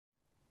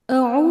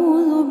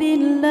أعوذ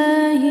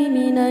بالله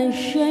من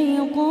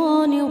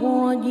الشيطان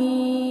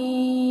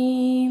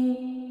الرجيم.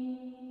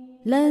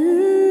 لن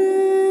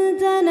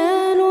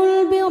تنالوا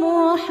البر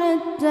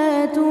حتى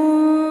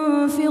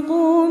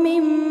تنفقوا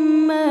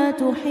مما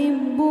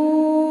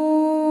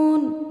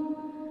تحبون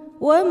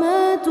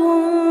وما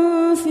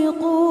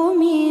تنفقوا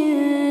من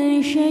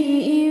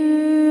شيء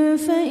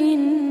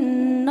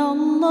فإن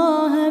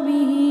الله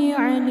به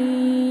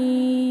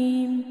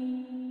عليم.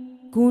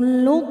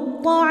 كل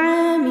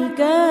الطعام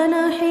كان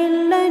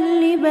حلا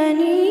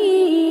لبني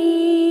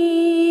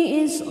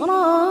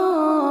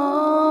إسرائيل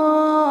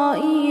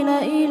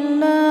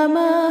إلا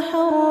ما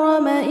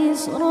حرم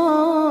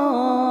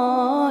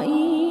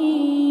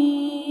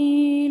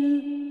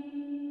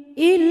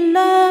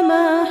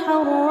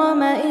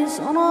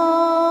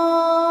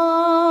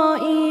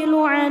إسرائيل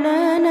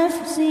على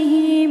نفسه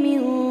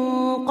من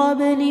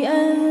قبل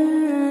أن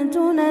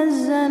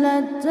تنزل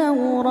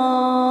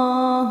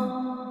التوراة.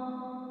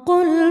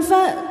 قل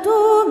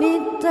فأتوا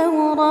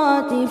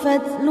بالتوراة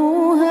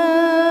فاتلوها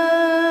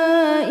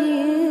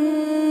إن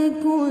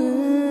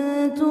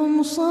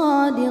كنتم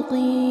صادقين.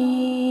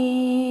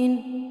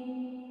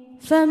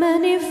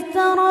 فمن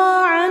افترى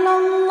على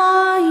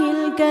الله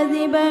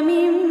الكذب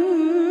من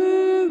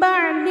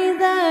بعد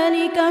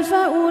ذلك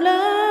فأولئك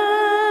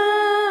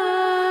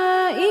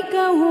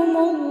هم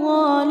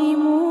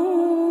الظالمون.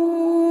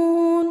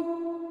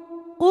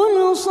 قل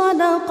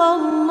صدق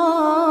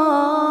الله.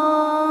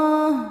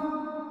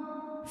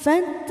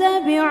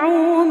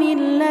 فاتبعوا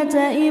ملة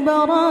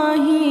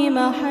إبراهيم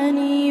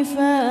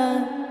حنيفا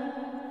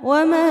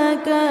وما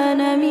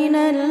كان من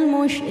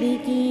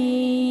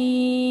المشركين.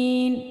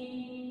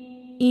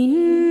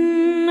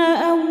 إن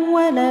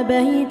أول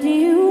بيت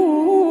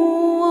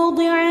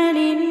وضع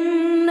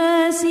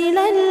للناس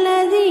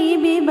للذي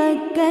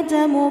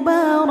ببكة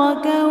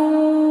مباركا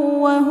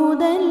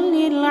وهدى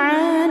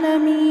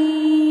للعالمين.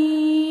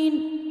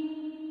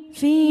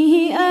 فيه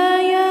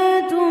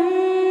آيات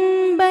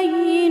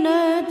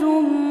بينات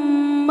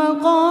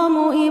مقام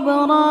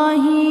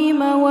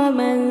إبراهيم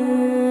ومن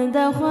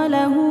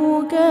دخله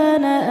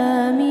كان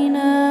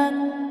آمنا.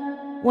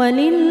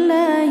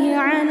 ولله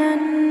على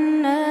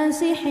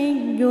الناس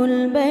حج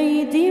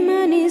البيت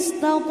من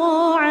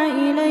استطاع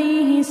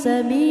إليه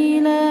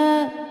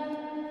سبيلا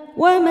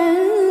ومن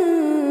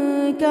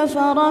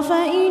كفر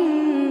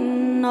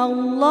فإن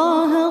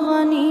الله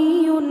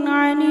غني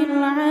عن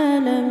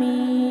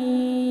العالمين.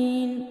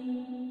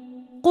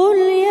 قل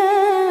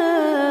يا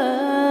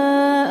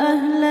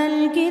أهل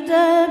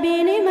الكتاب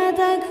لم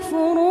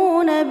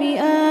تكفرون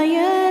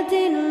بآيات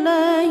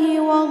الله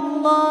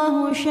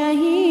والله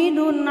شهيد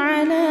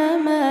على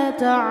ما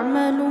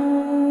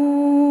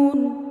تعملون.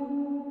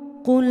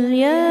 قل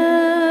يا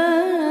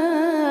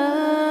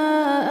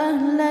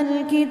أهل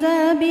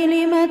الكتاب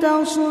لم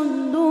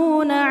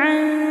تصدون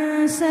عن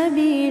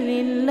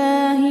سبيل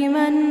الله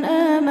من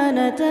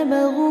آمن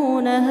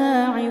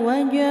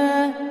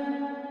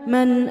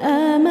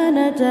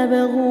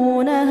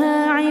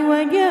تبغونها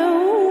عوجا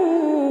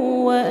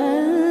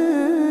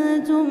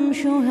وأنتم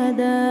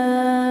شهداء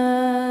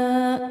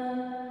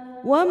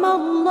وما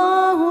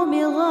الله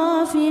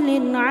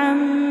بغافل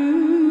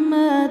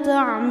عما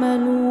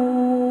تعملون.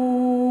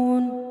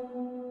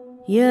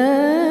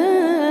 يا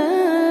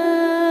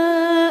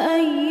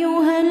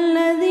أيها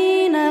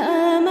الذين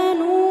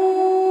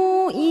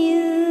آمنوا إن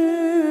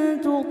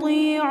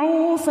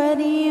تطيعوا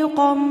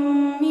فريقا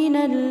من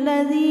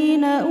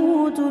الذين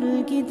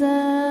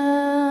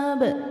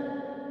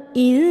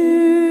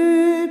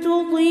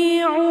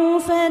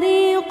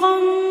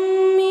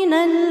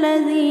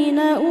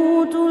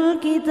أوتوا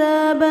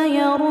الكتاب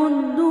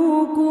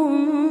يردوكم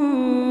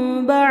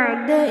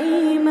بعد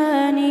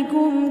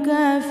إيمانكم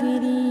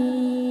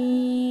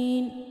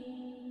كافرين.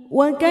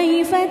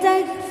 وكيف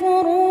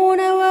تكفرون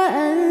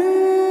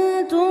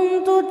وأنتم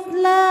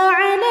تتلى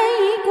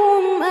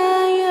عليكم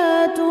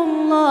آيات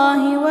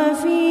الله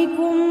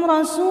وفيكم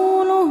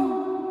رسوله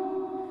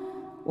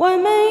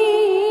ومن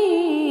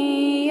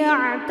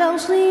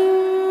يعتصم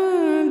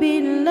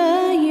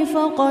بالله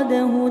فقد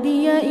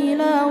هدي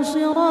إلى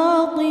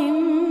صراط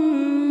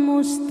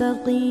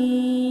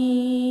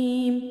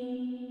مستقيم.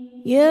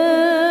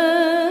 يا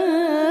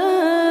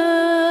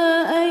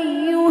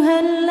أيها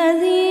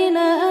الذين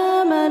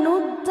آمنوا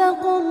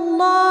اتقوا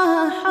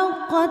الله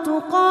حق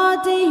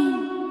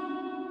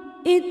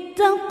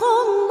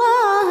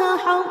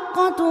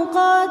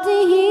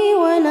تقاته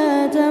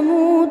ولا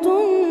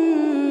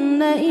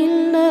تموتن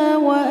إلا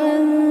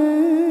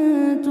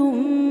وأنتم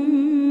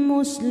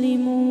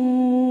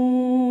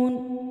مسلمون.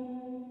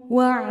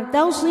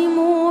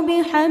 واعتصموا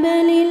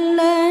بحبل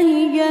الله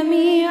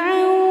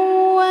جميعا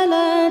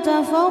ولا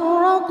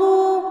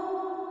تفرقوا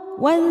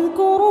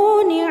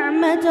واذكروا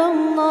نعمة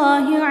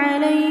الله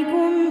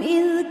عليكم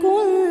إذ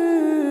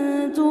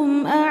كنتم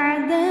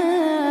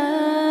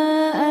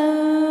أعداء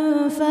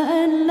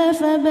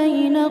فألف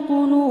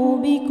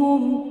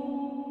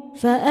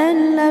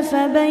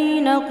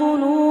بين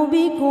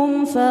قلوبكم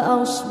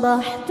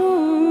فأصبحتم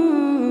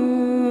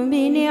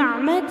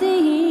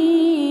بنعمته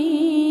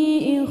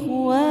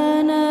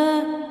إخوانا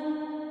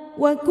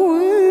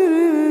وكنتم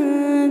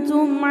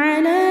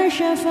على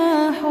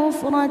شفا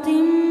حفرة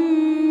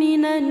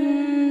من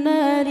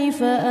النار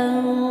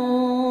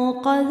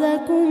فأنقذكم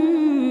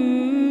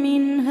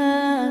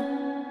منها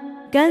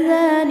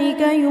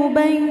كذلك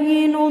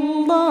يبين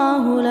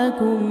الله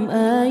لكم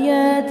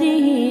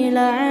آياته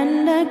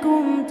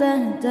لعلكم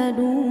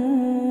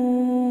تهتدون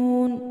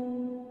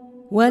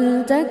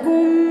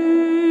ولتكن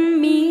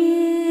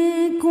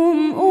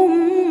منكم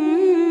أمة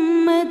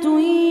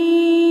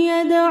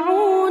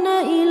يدعون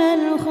إلى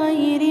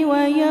الخير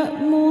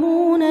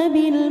ويأمرون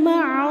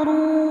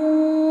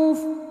بالمعروف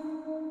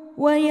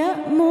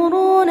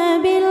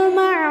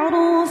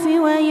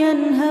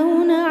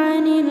وينهون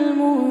عن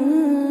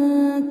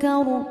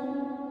المنكر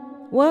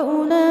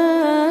وأولئك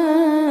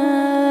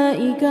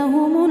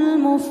هم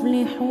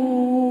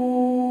المفلحون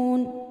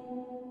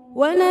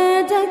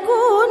ولا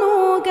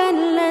تكونوا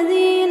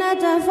كالذين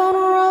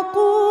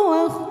تفرقوا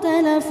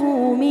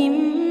واختلفوا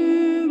من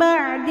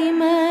بعد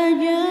ما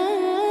جاءهم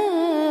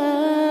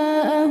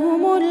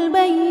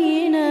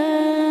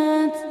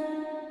البينات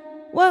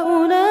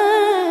وأولئك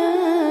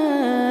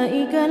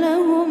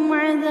لهم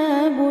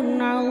عذاب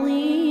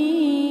عظيم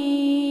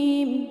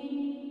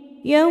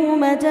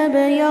يوم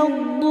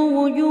تبيض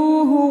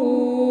وجوه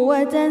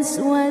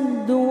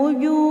وتسود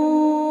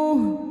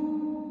وجوه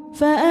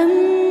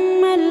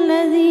فأما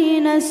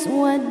الذين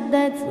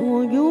اسودت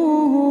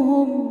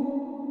وجوههم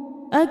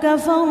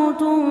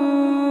أكفرتم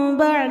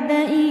بعد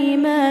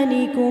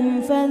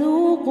إيمانكم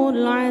فذوقوا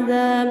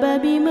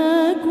العذاب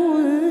بما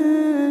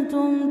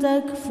كنتم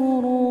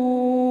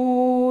تكفرون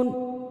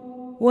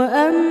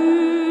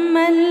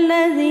وأما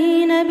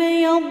الذين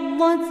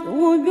ابيضت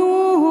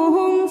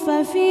وجوههم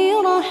ففي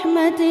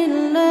رحمة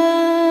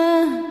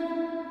الله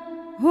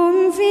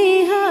هم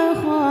فيها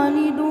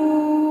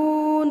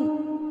خالدون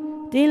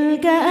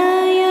تلك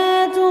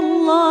آيات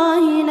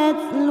الله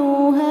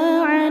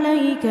نتلوها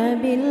عليك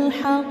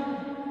بالحق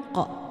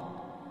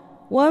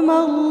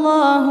وما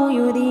الله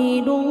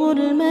يريد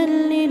ظلما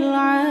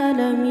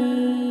للعالمين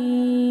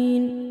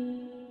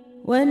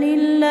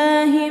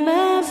ولله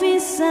ما في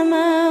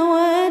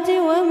السماوات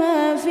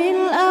وما في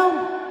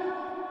الأرض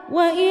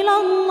وإلى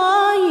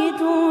الله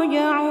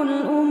ترجع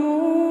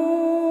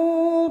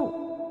الأمور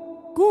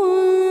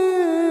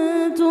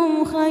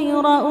كنتم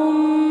خير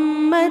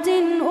أمة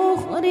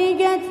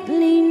أخرجت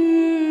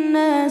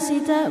للناس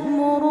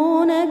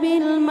تأمرون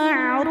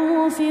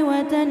بالمعروف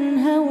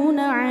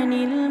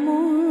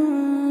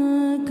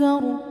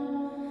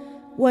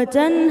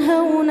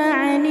وتنهون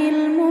عن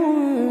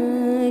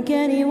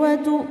المنكر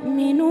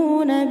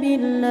وتؤمنون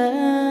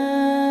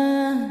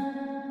بالله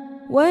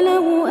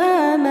ولو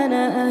آمن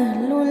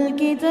أهل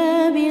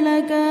الكتاب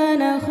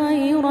لكان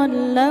خيرا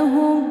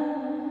لهم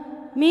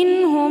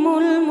منهم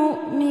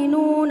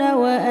المؤمنون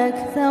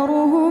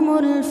وأكثرهم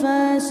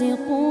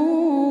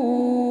الفاسقون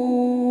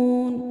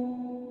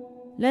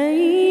لن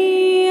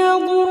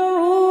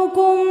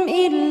يضروكم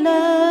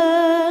إلا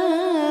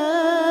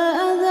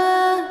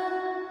أذى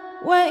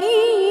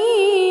وإن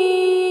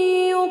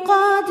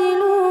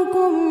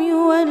يقاتلوكم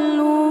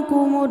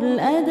يولوكم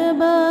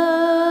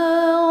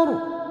الأدبار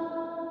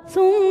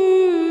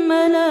ثم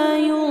لا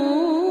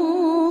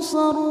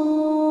ينصرون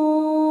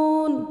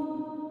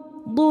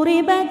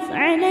ضربت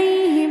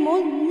عليهم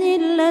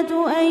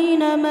الذلة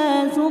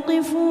أينما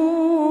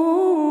ثقفوا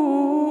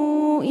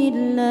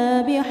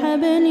إلا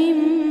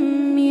بحبل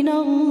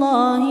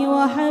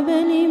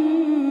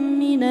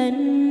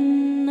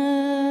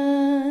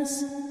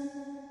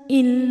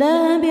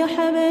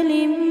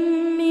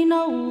من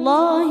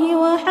الله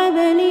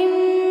وحبل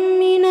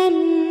من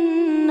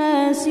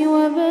الناس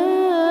وباءوا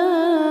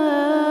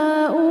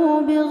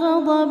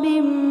بغضب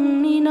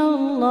من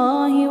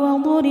الله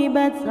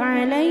وضربت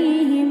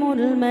عليهم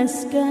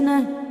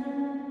المسكنة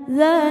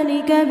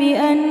ذلك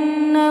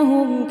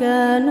بأنهم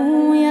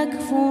كانوا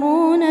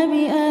يكفرون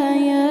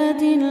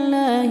بآيات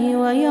الله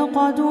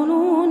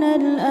ويقتلون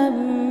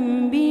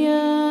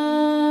الأنبياء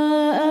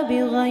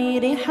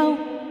بغير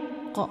حق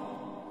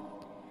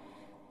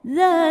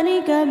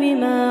ذلك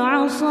بما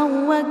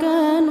عصوا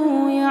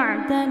وكانوا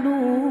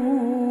يعتدون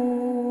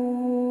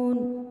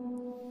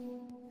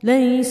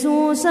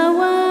ليسوا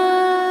سواء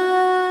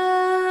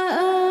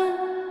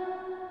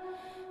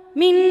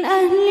من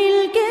أهل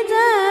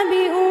الكتاب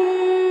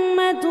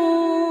أمة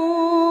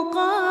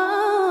قائمة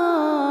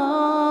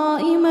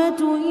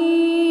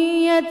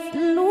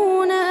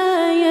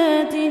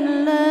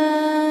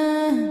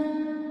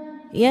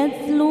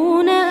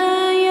يتلون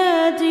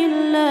آيات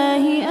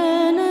الله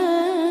آناء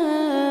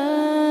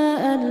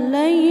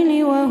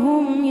الليل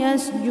وهم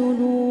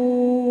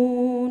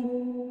يسجدون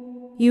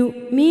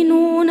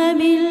يؤمنون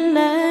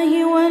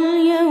بالله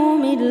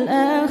واليوم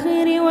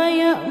الآخر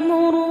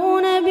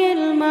ويأمرون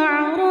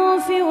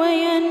بالمعروف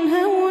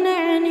وينهون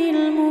عن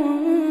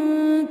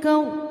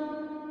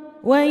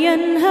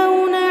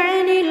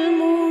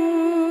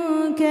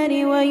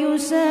المنكر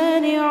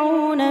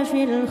ويسارعون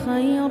في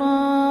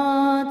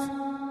الخيرات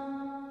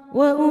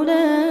وأولئك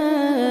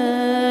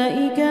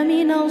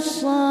من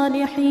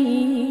الصالحين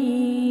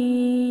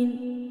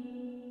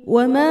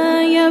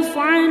وما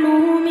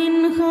يفعلوا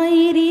من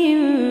خير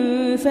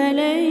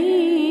فلن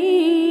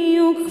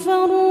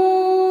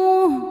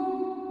يكفروه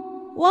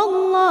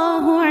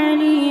والله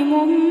عليم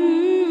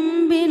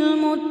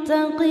بالمتقين.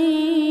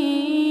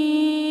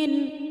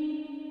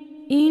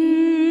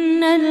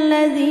 إن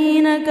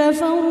الذين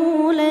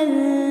كفروا لن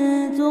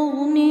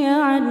تغني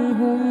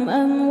عنهم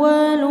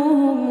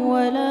أموالهم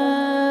ولا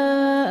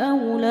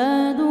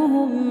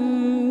أولادهم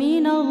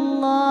من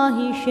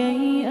الله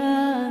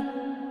شيئا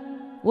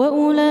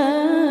وأولئك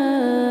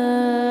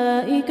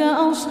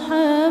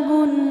أصحاب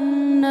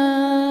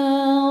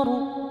النار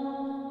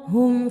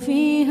هم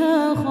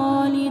فيها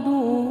خالدون.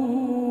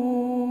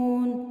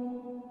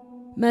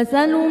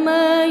 مثل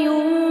ما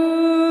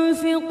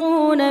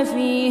ينفقون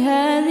في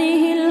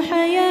هذه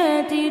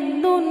الحياة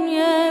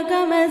الدنيا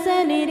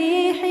كمثل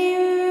ريح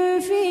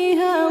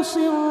فيها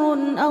صر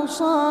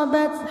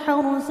أصابت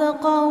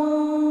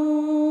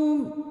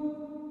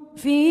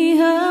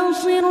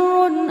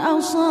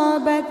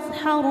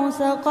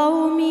حرث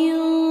قوم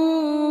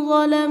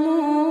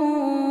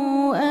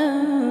ظلموا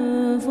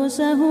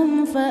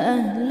أنفسهم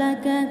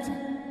فأهلكته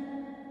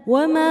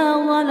وما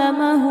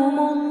ظلمهم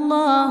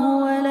الله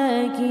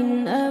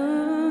ولكن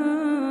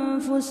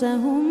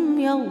أنفسهم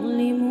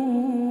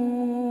يظلمون.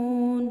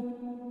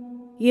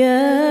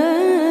 يا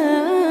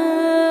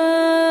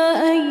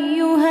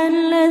أيها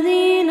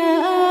الذين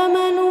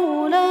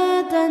آمنوا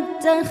لا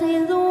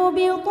تتخذوا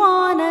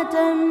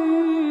بطانة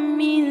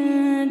من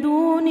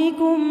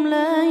دونكم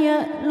لا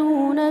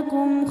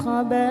يألونكم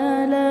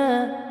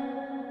خبالا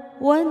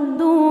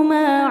ودوا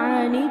ما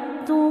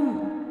عنتم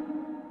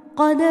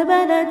قد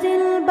بدت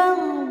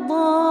البغضاء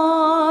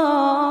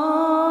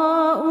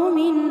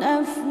من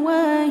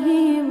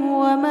أفواههم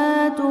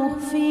وما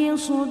تخفي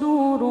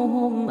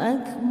صدورهم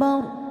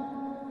أكبر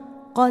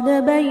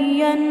قد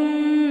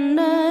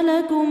بينا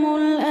لكم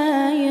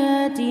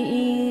الآيات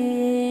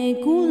إن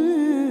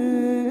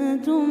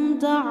كنتم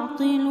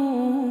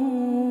تعقلون.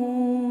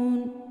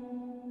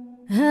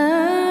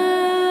 ها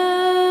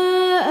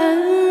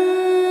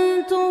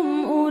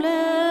أنتم أولئك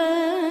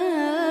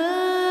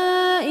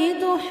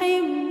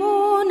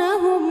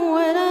تحبونهم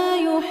ولا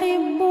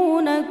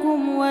يحبونكم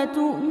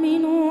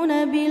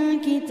وتؤمنون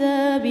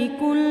بالكتاب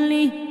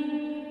كله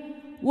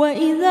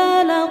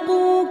وإذا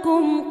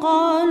لقوكم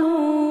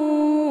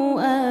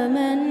قالوا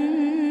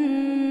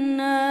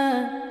آمنا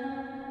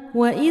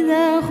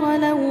وإذا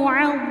خلوا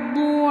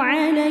عضوا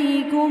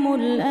عليكم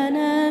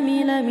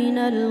الأنامل من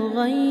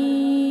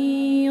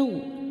الغيظ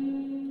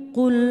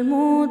قل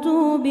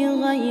موتوا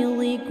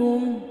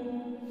بغيظكم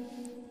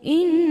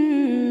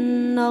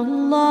إن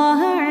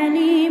الله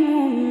عليم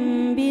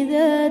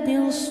بذات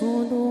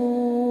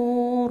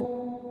الصدور.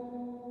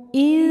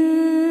 إن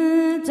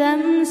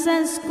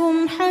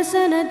تمسسكم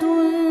حسنة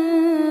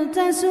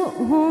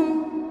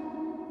تسؤهم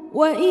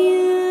وإن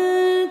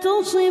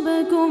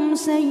تصبكم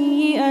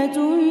سيئة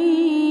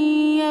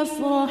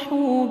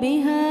يفرحوا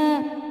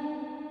بها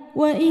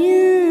وإن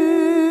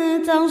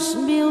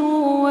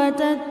تصبروا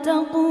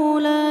وتتقوا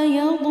لا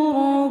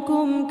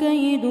يضركم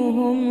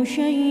كيدهم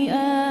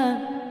شيئا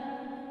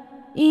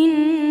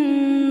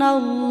إن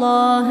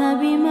الله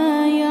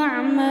بما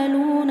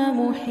يعملون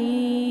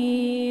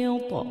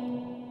محيط.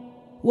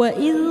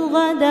 وإذ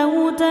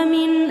غدوت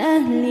من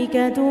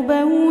أهلك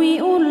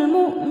تبوئ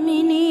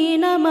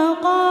المؤمنين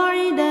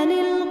مقاعد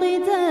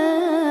للقتال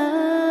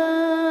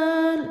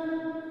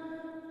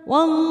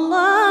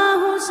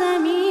والله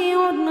سميع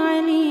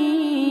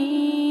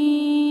عليم.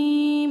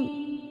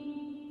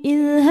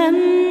 إذ هم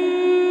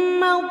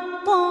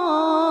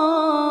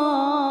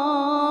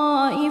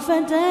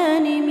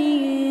الطائفتان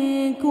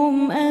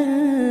منكم أن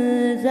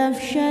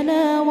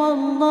تفشلا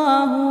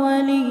والله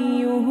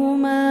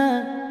وليهما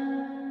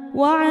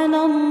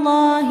وعلى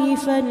الله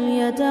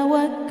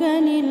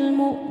فليتوكل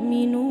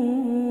المؤمنون.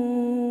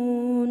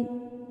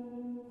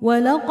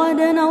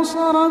 ولقد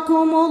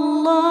نصركم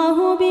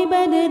الله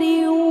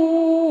ببدر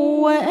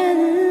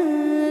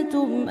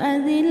وأنتم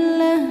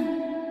أذلة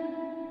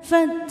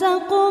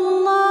فاتقوا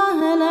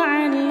الله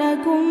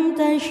لعلكم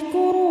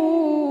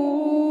تشكرون.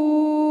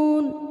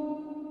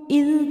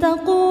 إذ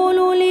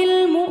تقول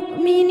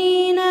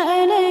للمؤمنين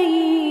ألن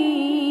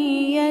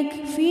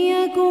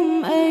يكفيكم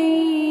أن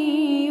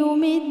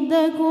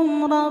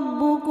يمدكم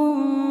ربكم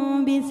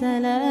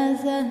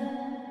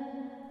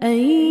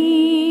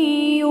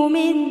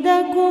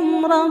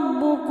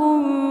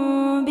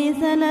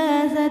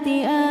ب3,000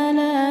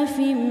 آلاف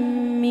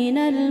من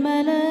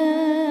الملائكة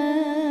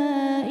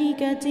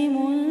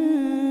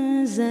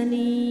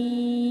منزلين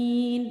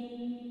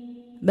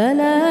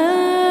بلى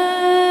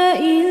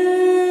إن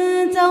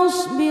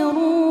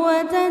تصبروا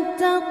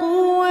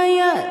وتتقوا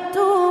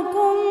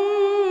ويأتوكم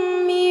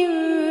من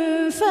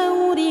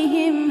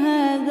فورهم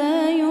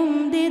هذا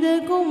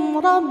يمددكم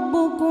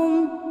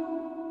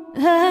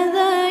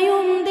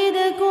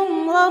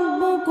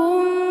ربكم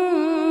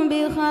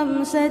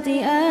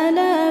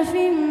ب5,000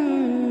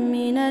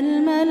 من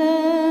الملائكة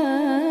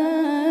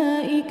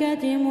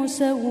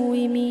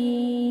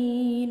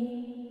مسومين.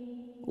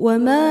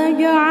 وما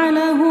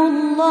جعله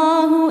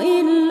الله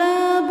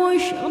إلا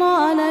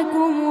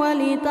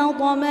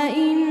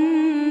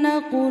تطمئن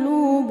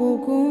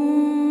قلوبكم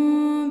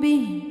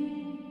به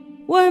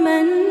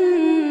وما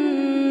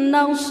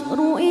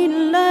النصر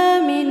إلا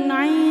من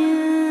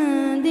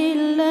عند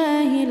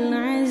الله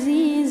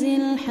العزيز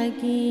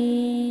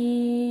الحكيم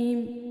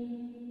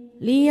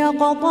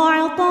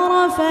ليقطع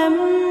طرفا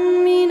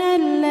من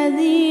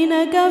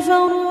الذين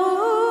كفروا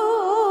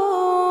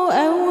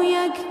أو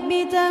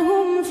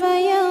يكبتهم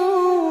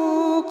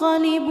فينقلبوا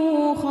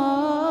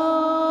خائبين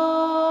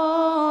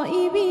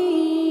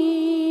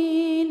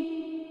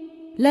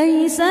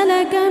ليس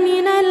لك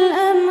من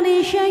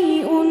الأمر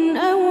شيء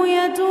أو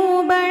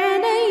يتوب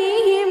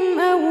عليهم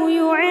أو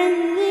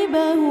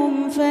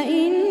يعذبهم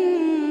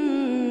فإنهم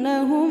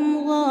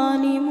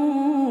ظالمون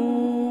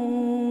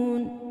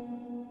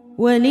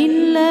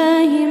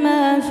ولله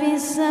ما في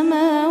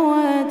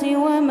السماوات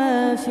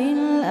وما في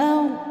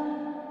الأرض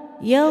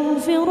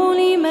يغفر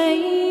لمن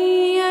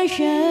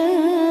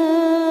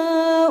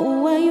يشاء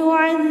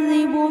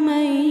ويعذب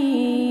من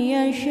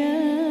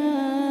يشاء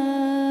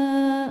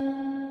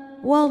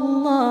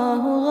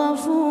والله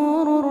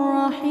غفور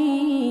رحيم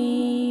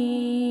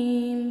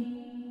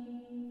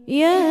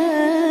يا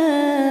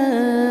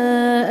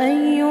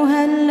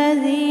أيها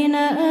الذين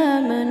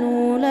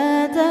آمنوا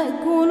لا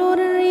تأكلوا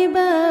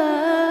الربا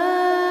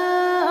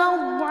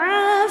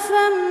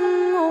أضعافا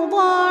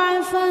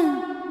مضاعفة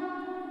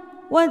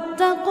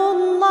واتقوا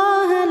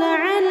الله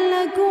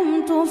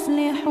لعلكم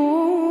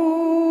تفلحون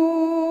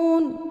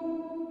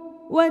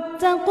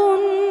واتقوا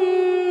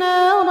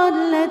النار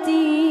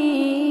التي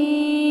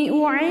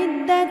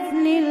أعدت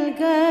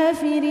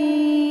للكافرين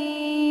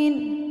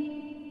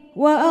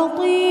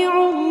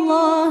وأطيعوا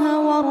الله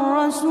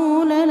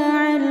والرسول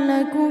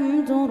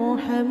لعلكم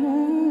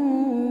ترحمون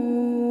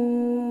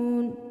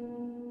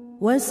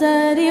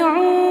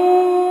وسارعوا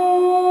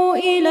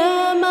إلى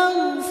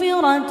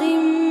مغفرة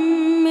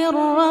من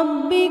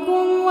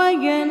ربكم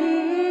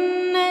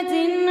وجنة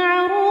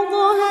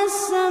عرضها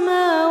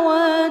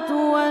السماوات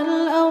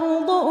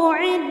والأرض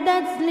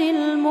أعدت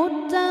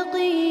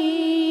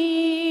للمتقين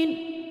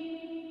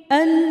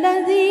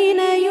الذين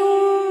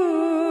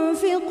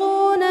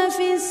ينفقون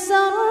في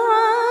السراء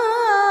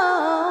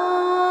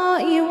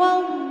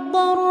والضراء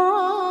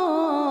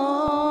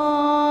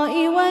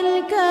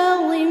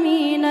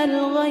والكاظمين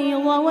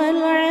الغيظ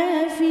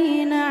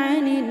والعافين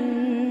عن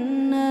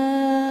الناس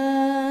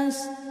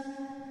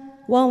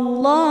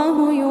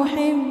والله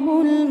يحب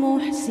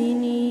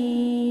المحسنين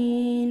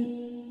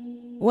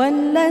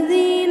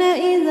والذين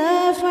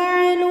إذا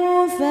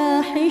فعلوا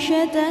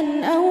فاحشة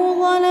أو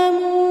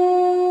ظلموا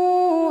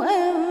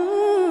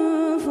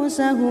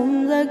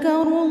أنفسهم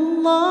ذكروا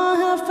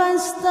الله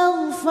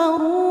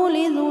فاستغفروا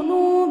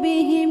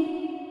لذنوبهم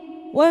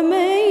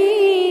ومن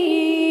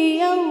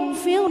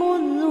يغفر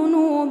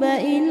الذنوب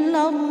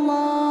إلا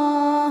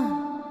الله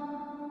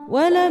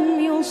ولم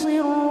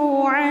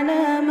يصروا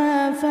على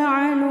ما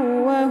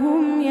فعلوا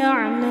وهم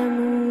يعلمون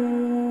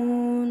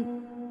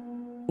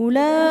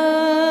أولئك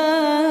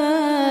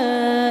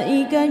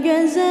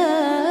جزاؤهم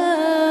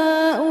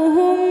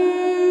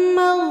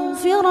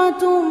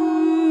مغفرة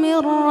من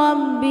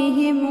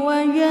ربهم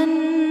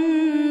وجنات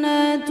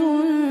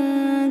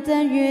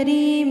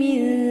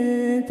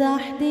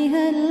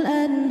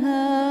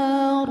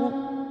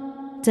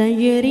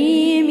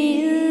تجري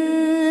من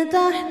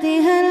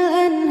تحتها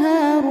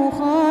الأنهار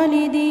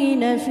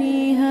خالدين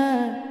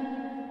فيها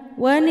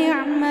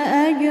ونعم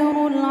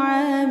أجر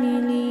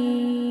العاملين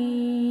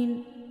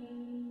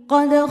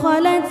قد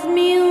خلت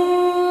من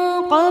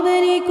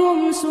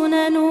قبلكم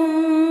سنن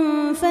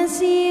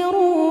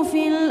فسيروا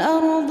في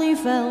الأرض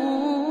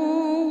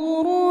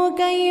فانظروا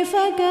كيف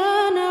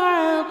كان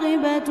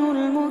عاقبة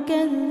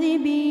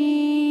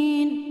المكذبين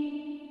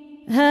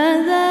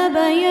هذا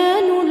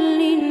بيان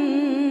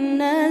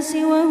للناس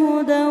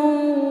وهدى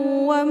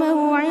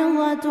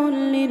وموعظة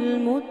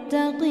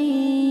للمتقين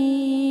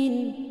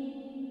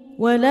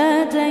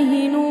ولا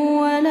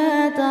تهنوا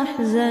ولا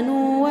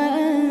تحزنوا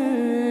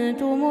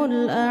وأنتم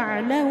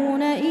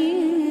الأعلون إن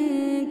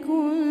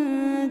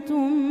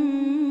كنتم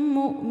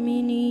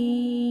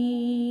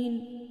مؤمنين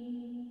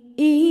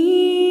إن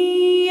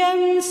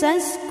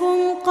يمسسكم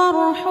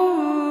قرح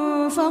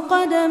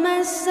فقد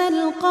مس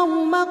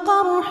القوم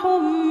قرح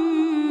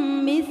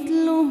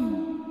مثله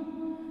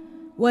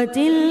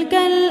وتلك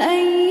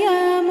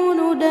الأيام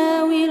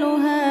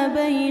نداولها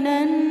بين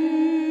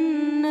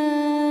الناس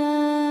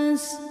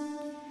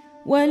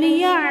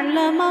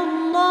وليعلم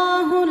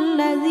الله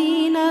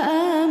الذين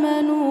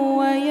آمنوا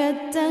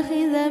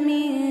ويتخذ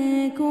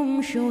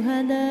منكم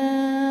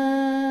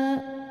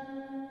شهداء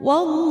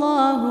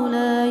والله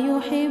لا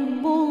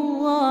يحب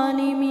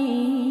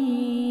الظالمين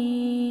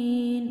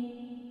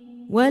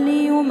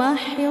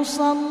وليمحص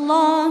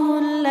الله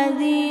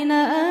الذين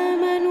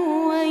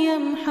آمنوا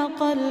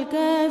ويمحق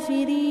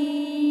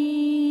الكافرين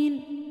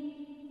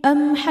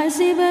أم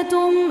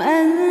حسبتم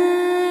أن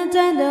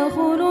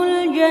تدخلوا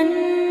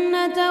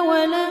الجنة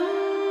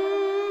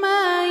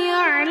ولما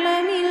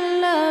يعلم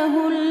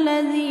الله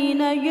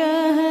الذين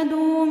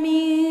جاهدوا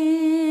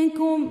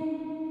منكم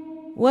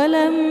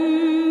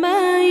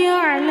ولما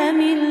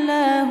يعلم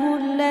الله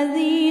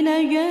الذين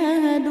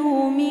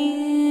جاهدوا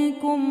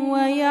منكم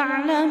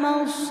ويعلم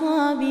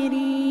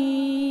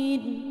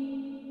الصابرين.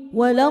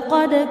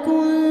 ولقد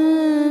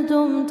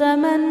كنتم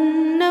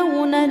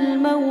تمنون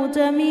الموت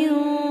من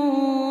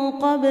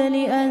قبل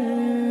أن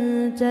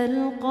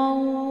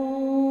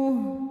تلقوه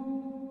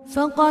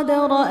فقد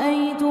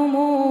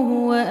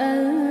رأيتموه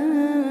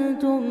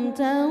وأنتم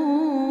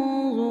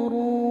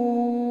تنظرون.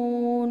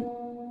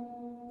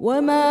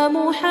 وما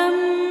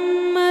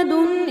محمد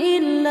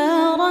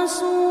إلا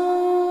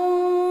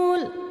رسول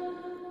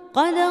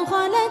قد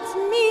خلت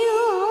من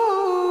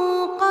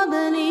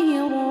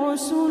قبله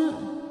الرسل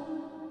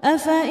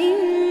أفإن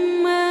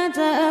مات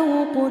أو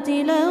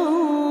قتلا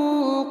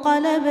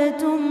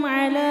انقلبتم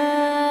على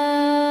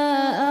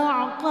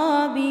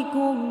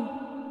أعقابكم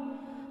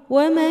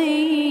ومن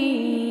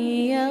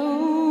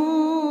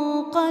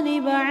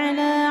ينقلب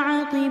على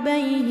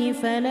عقبيه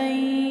فلن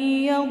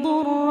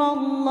يضر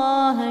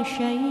الله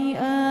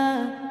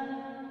شيئا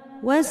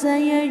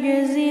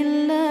وسيجزي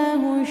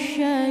الله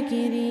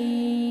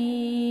الشاكرين.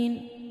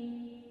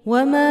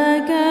 وما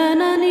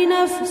كان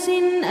لنفس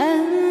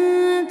أن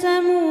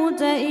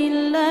تموت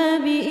إلا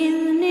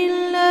بإذن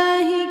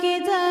الله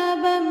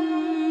كتابا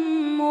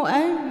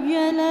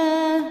مؤجلا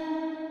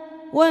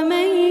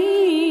ومن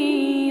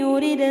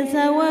يرد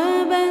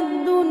ثواب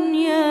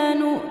الدنيا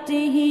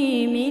نؤته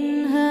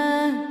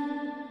منها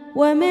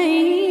ومن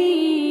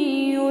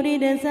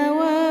يرد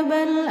ثواب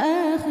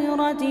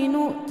الآخرة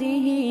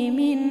نؤته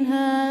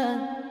منها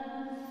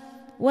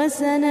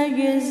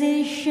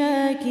وسنجزي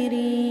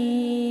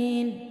الشاكرين.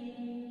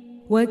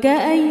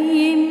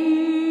 وكأي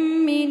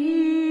من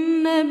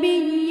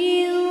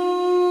نبي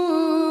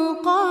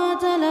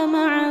قاتل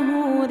معه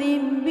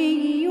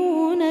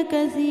ربيون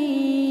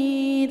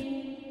كثير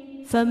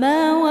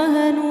فما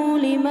وهنوا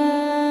لما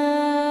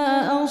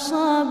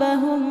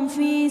أصابهم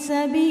في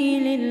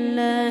سبيل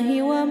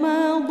الله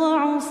وما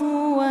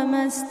ضعفوا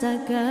وما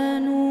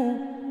استكانوا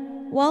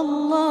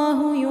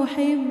والله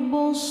يحب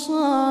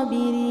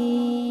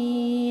الصابرين.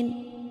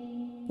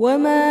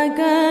 وما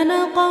كان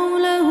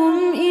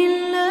قولهم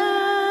إلا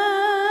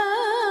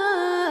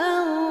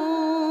أن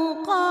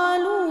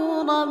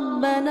قالوا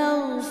ربنا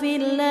اغفر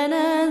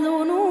لنا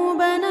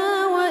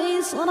ذنوبنا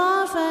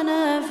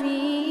وإسرافنا في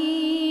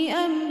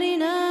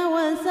أمرنا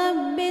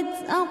وثبت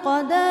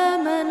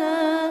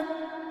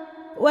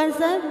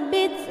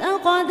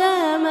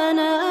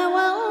أقدامنا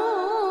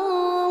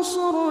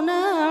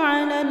وانصرنا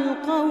على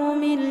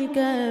القوم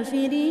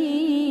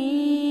الكافرين.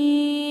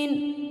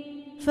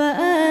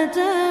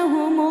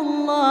 فآتاهم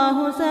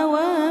الله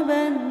ثواب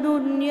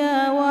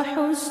الدنيا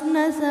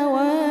وحسن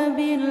ثواب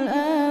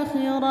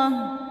الآخرة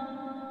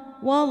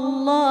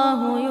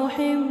والله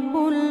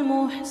يحب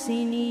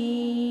المحسنين.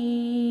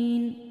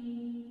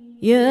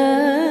 يا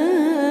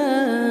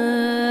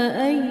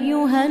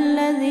أيها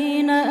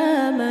الذين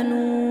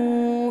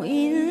آمنوا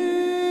إن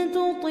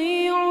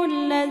تطيعوا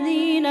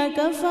الذين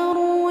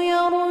كفروا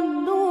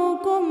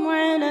يردوكم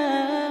على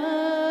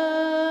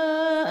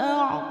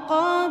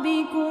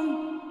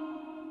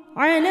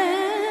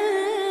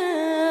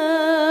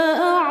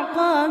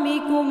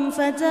أعقابكم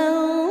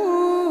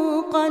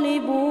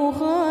فتنقلبوا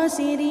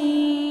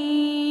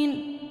خاسرين.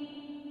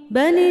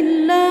 بل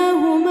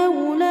الله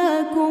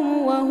مولاكم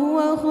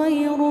وهو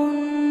خير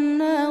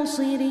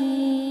الناصرين.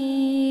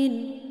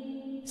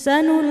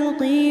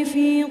 سنلقي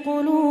في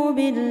قلوب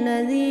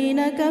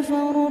الذين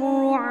كفروا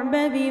الرعب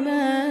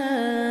بما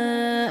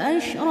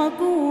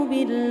أشركوا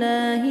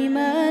بالله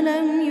ما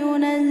لم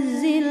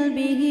ينزل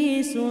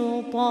به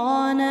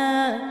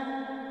سلطانا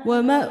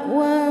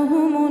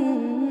ومأواهم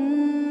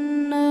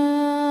النار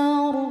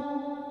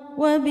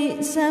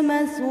وبئس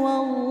مثوى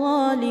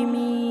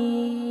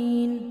الظالمين.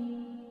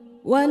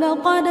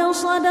 ولقد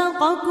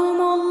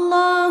صدقكم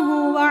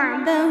الله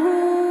وعده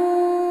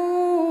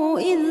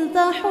إذ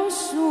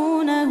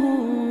تحسونهم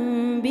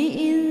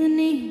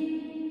بإذنه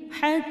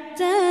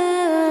حتى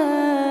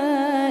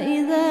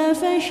إذا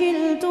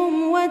فشلتم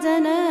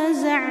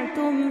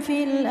وتنازعتم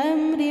في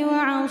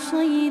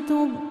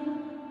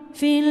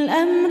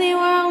الأمر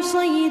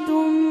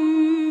وعصيتم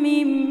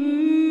من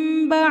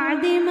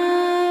بعد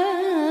ما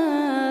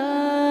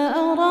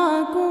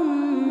أراكم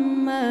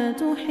ما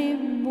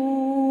تحبون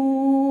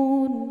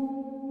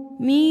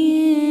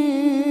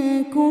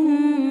منكم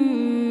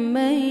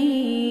من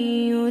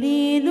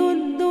يريد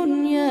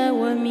الدنيا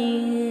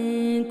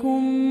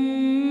ومنكم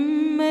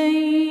من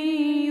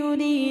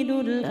يريد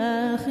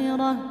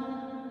الآخرة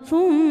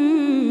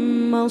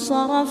ثم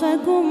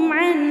صرفكم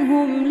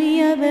عنهم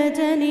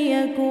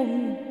ليبتليكم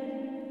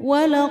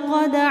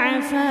ولقد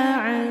عفا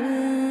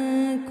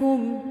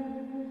عنكم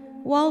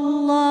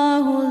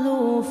والله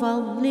ذو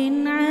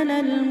فضل على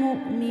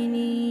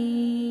المؤمنين.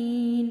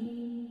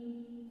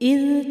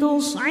 إذ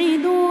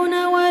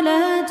تصعدون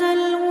ولا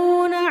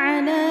تلوون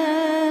على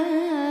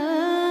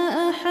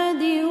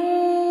أحد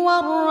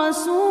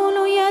والرسول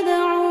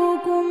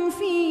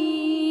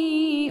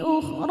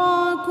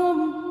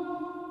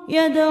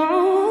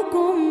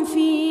يدعوكم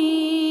في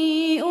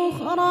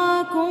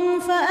أخراكم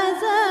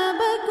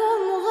فأثابكم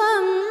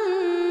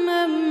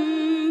غما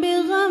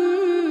بغم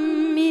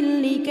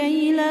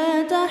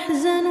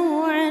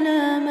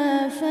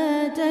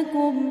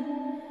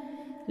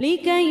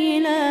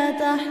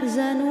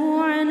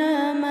تحزنوا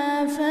على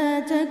ما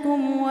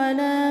فاتكم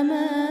ولا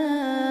ما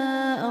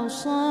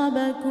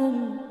أصابكم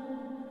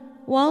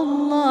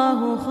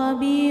والله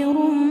خبير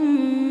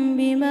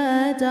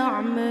بما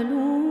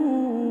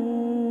تعملون.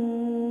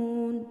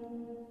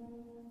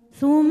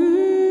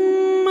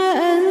 ثم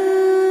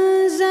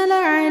أنزل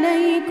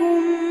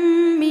عليكم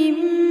من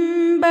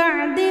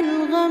بعد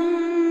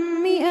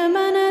الغم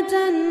أمنة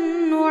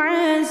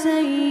نعاسا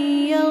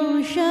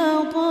يغشى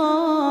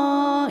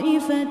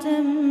طائفة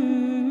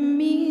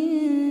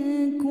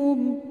منكم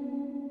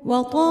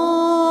وطائفة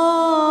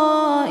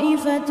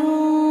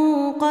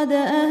قد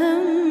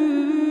أهمتهم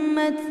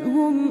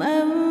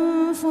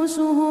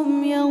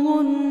أنفسهم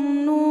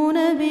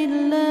يظنون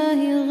بالله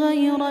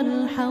غير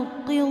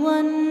الحق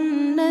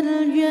ظن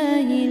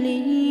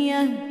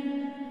الجاهلية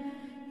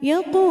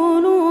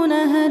يقولون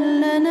هل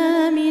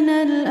لنا من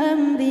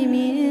الأمر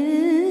من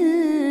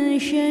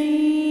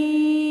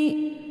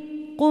شيء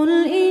قل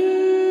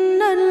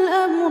إن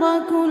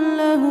الأمر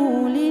كله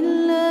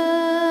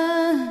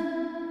لله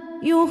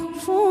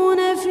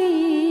يخفون في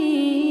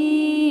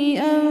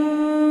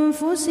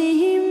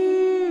أنفسهم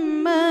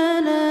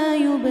ما لا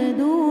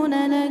يبدون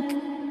لك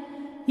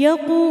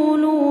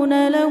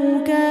يقولون لو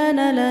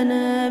كان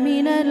لنا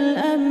من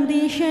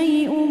الأمر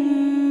شيء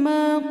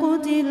ما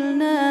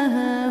قتلنا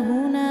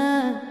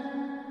هاهنا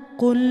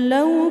قل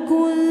لو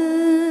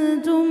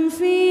كنتم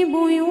في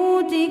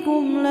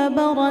بيوتكم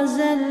لبرز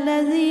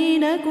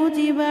الذين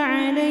كتب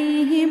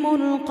عليهم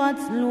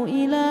القتل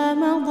إلى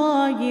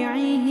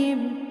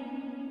مضاجعهم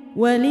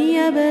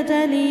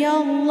وليبتلي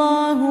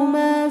الله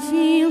ما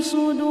في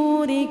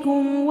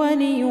صدوركم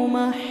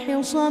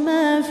وليمحص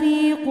ما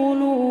في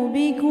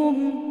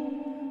قلوبكم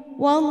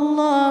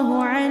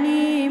والله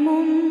عليم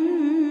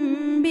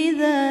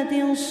بذات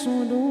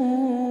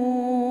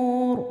الصدور.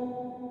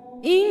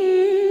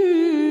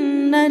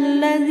 إن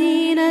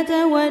الذين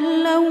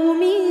تولوا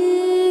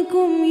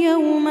منكم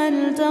يوم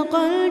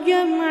التقى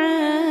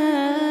الجمعان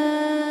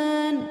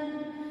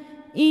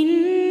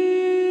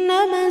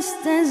إنما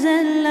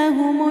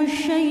استزلهم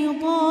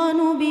الشيطان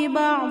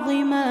ببعض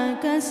ما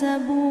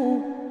كسبوا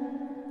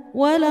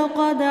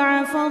ولقد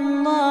عفى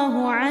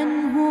الله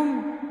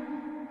عنهم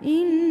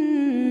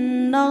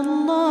إن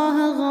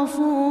الله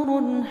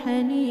غفور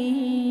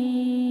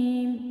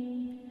حليم.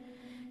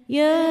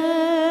 يا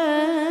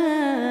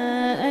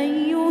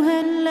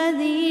أيها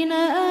الذين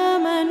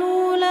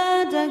آمنوا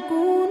لا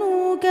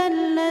تكونوا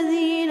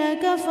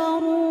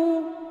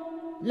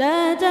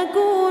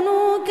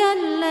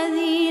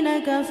كالذين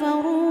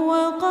كفروا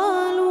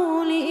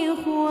وقالوا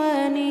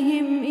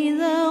لإخوانهم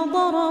إذا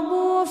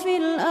ضربوا في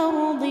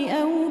الأرض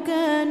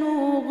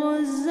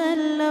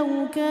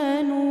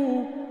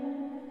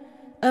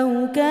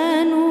أو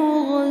كانوا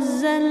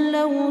غزا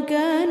لو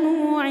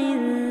كانوا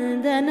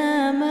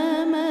عندنا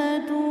ما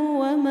ماتوا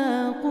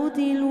وما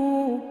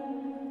قتلوا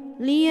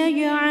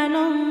ليجعل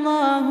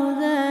الله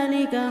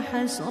ذلك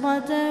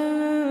حسرة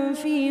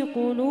في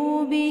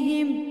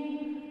قلوبهم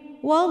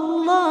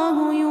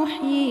والله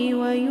يحيي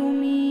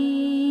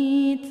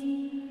ويميت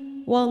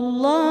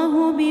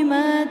والله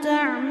بما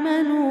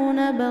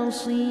تعملون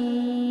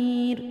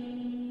بصير.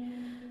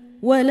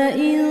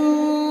 ولئن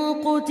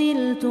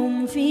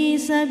قتلتم في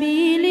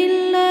سبيل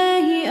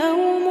الله أو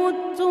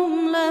متم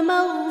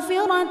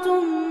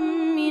لمغفرة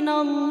من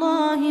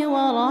الله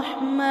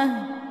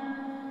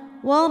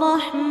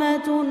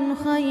ورحمة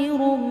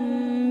خير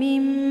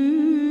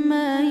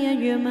مما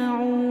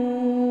يجمعون.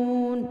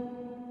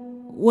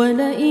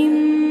 ولئن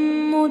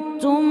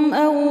متم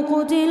أو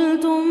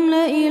قتلتم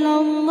لإلى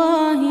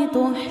الله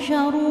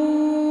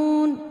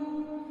تحشرون.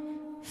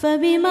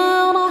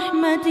 فبما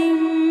رحمة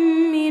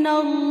من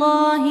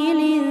الله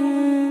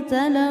لنت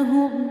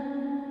لهم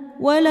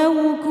ولو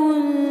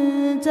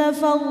كنت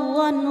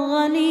فظا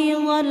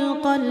غليظ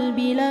القلب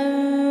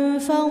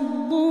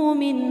لانفضوا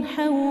من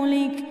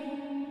حولك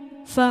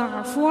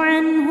فاعف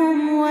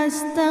عنهم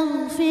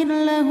واستغفر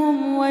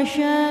لهم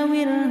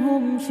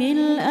وشاورهم في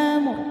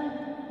الأمر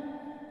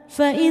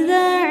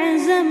فإذا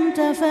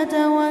عزمت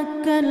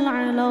فتوكل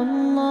على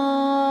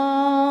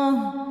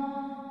الله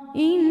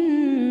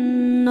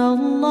إن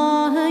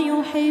الله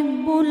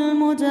يحب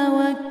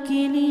المتوكلين.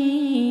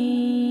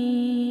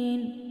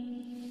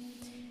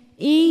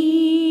 إن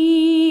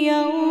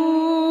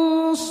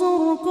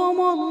ينصركم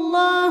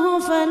الله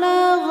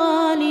فلا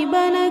غالب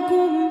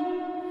لكم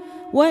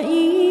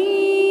وإن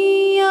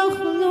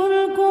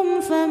يخذلكم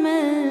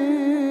فمن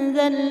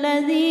ذا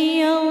الذي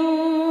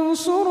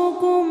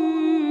ينصركم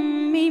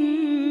من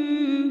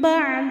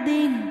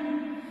بعده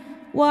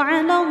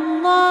وعلى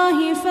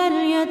الله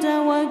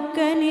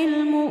فليتوكل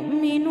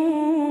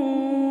المؤمنون.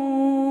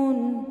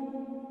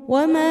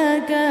 وما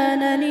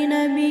كان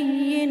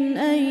لنبي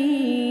أن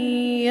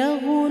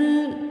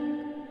يغل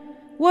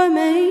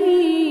ومن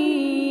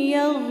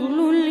يغل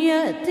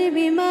يأت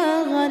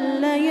بما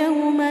غل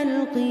يوم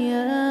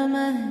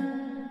القيامة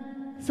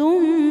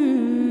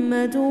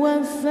ثم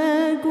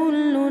توفى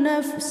كل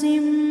نفس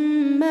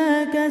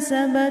ما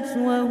كسبت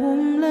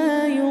وهم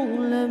لا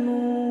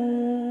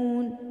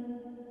يظلمون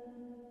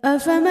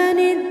أفمن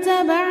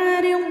اتبع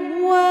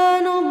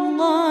رضوان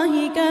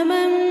الله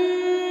كمن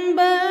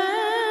باء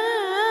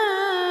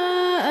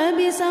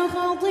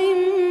بسخط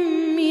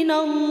من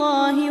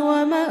الله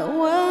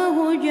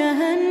ومأواه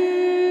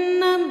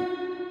جهنم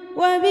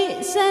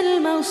وبئس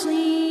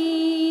المصير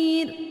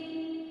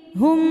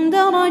هم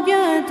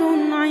درجات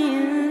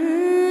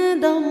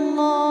عند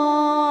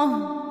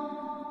الله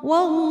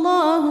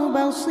والله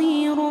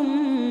بصير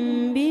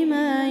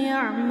بما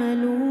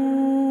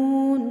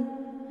يعملون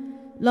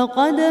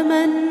لقد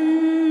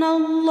من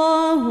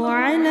الله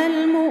على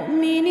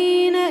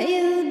المؤمنين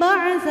إذ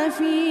بعث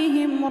فيهم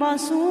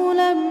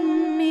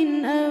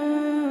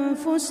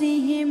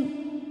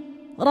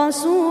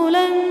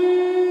رسولا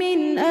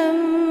من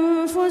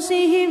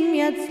أنفسهم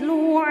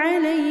يتلو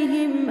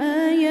عليهم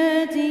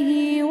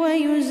آياته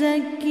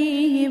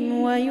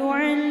ويزكيهم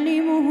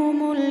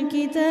ويعلمهم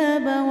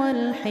الكتاب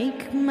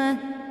والحكمة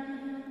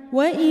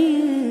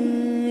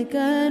وإن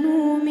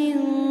كانوا من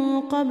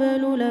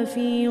قبل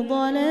لفي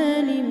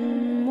ضلال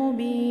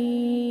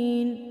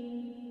مبين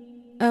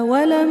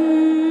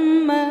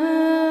أولما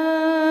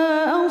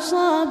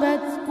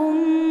أصابتكم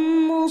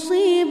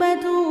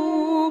مصيبة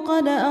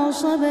قد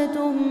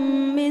أصبتم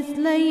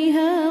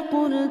مثليها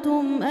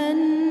قلتم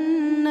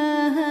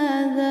أنى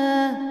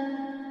هذا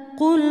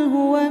قل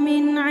هو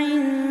من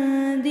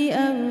عند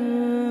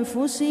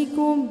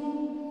أنفسكم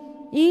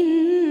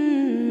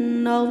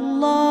إن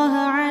الله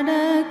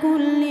على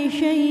كل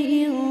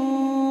شيء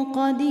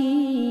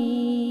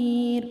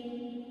قدير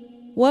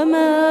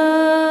وما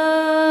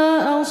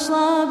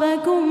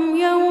أصابكم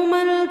يوم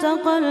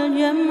التقى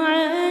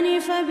الجمعان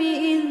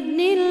فبإذن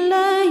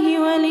الله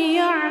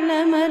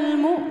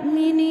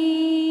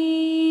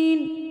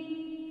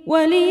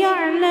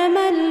وليعلم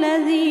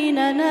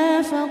الذين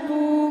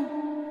نافقوا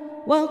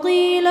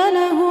وقيل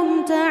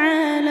لهم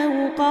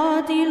تعالوا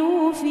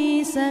قاتلوا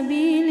في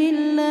سبيل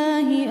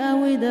الله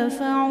أو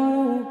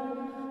ادفعوا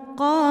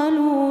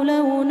قالوا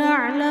لو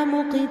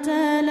نعلم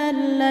قتالا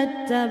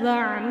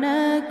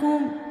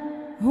لاتبعناكم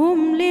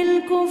هم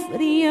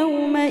للكفر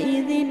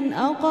يومئذ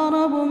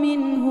أقرب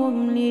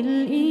منهم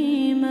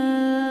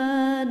للإيمان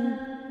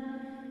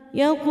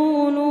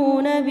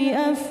يقولون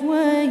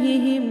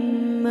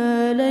بأفواههم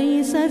ما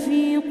ليس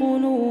في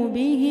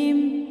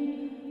قلوبهم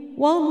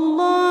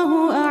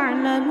والله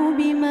أعلم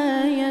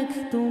بما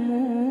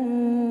يكتمون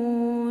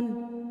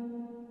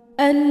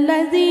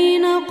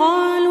الذين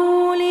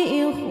قالوا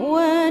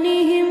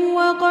لإخوانهم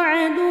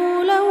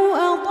وقعدوا لو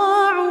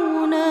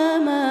أطاعونا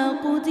ما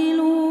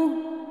قتلوا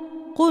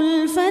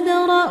قل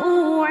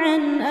فادرءوا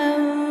عن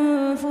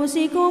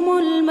أنفسكم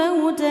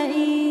الموت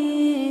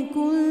إن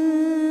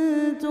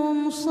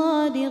كنتم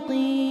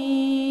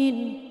صادقين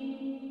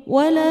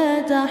ولا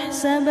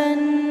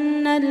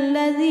تحسبن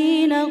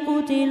الذين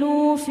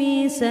قتلوا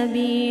في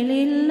سبيل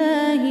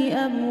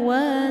الله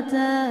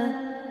أمواتا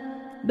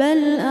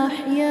بل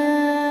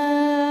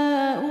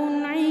أحياء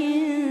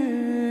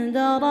عند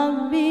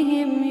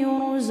ربهم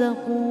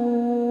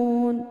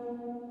يرزقون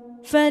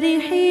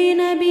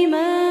فرحين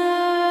بما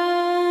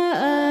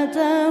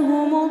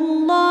آتاهم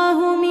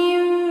الله من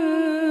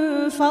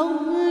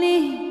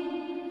فضله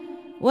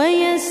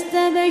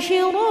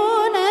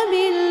ويستبشرون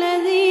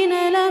بالذين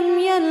لم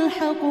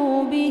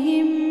يلحقوا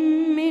بهم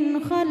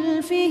من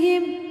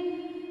خلفهم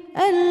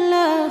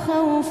ألا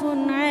خوف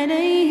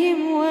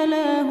عليهم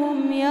ولا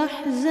هم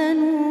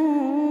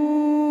يحزنون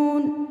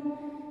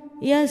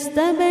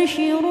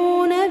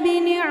يستبشرون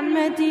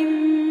بنعمة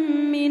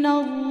من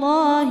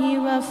الله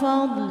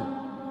وفضل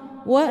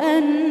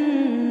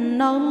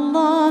وأن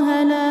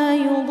الله لا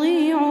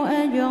يضيع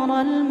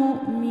أجر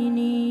المؤمنين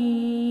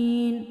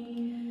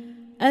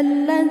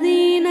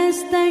الذين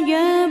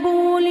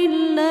استجابوا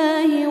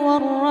لله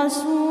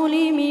والرسول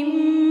من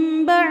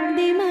بعد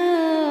ما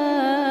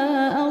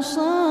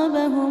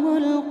أصابهم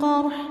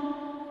القرح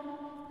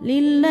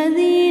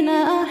للذين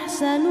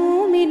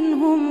أحسنوا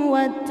منهم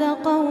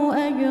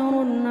واتقوا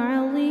أجر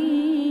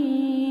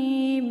عظيم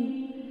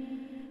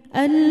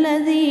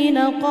الذين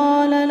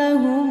قال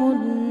لهم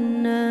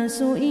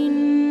الناس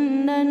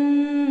إن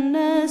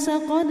الناس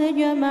قد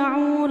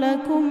جمعوا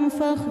لكم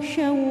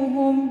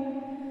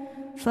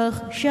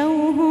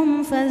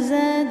فاخشوهم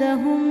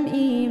فزادهم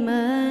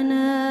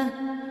إيمانا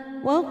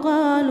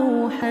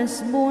وقالوا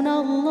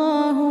حسبنا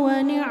الله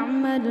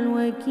ونعم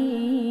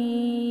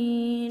الوكيل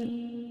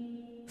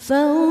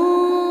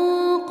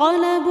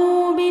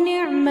فانقلبوا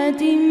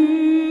بنعمة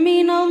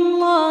من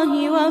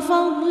الله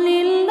وفضل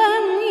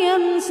لم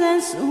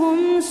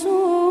يمسسهم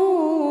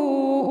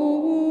سوء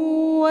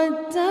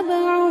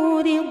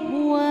واتبعوا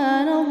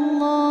رضوان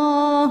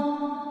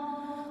الله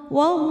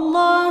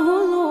والله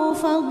ذو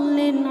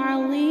فضل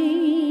عظيم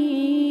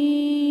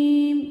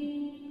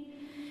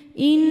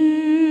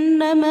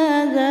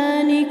إنما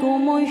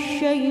ذلكم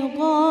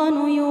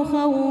الشيطان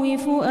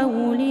يخوف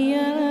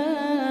أولياءه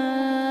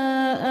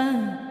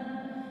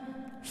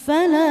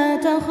فلا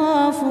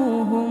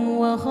تخافوهم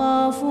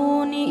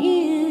وخافون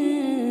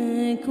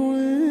إن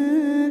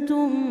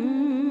كنتم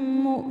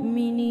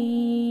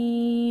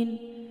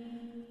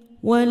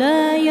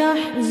ولا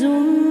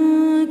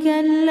يحزنك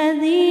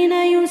الذين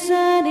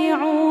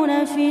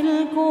يسارعون في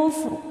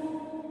الكفر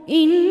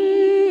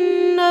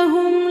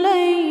إنهم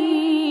لن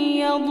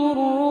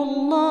يضروا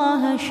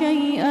الله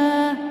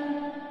شيئا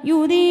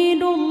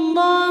يريد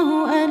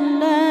الله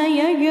ألا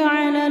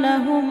يجعل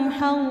لهم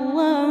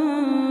حظا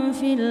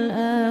في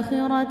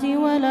الآخرة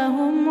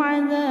ولهم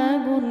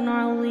عذاب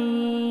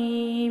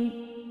عظيم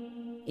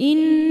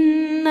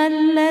إن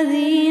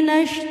الذين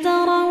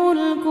اشتروا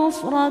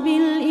الكفر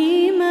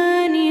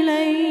بالإيمان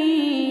لن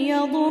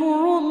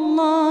يضروا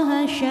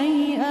الله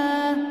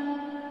شيئا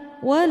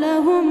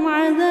ولهم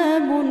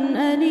عذاب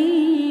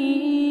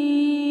أليم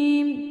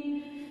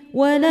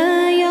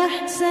ولا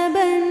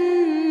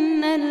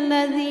يحسبن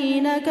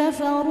الذين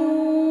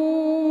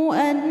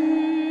كفروا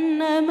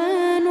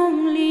أنما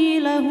نملي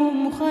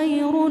لهم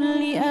خير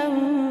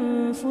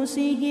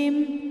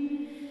لأنفسهم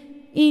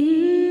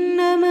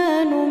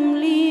إنما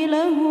نملي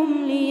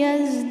لهم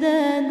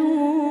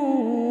ليزدادوا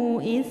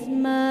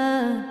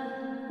إثما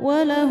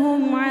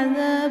ولهم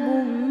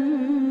عذاب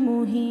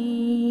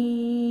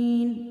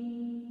مهين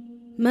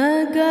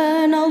ما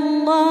كان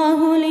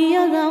الله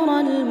ليذر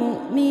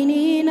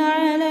المؤمنين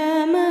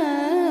على ما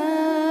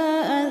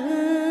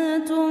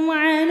أنتم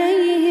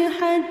عليه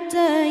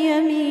حتى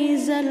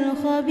يميز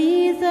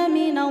الخبيث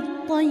من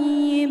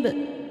الطيب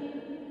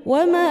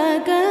وما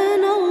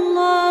كان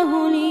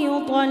الله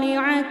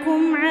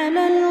ليطلعكم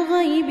على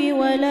الغيب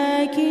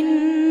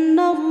ولكن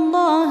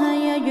الله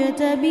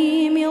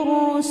يجتبي من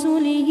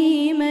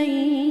رسله من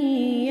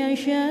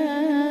يشاء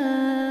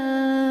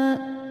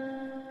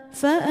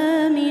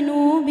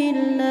فآمنوا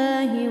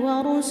بالله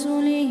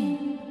ورسله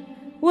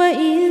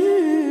وإن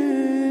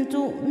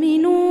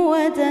تؤمنوا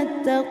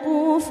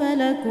وتتقوا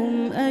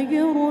فلكم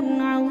أجر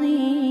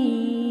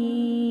عظيم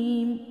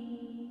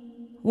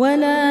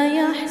ولا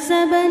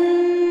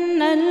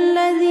يحسبن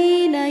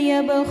الذين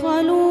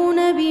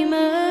يبخلون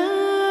بما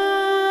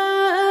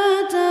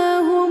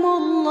آتاهم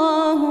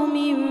الله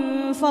من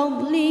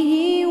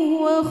فضله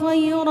هو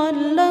خيرا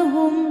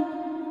لهم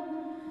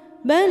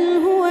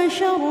بل هو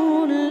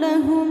شر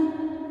لهم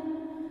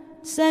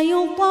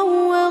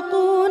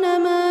سيطوقون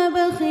ما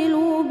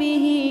بخلوا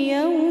به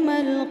يوم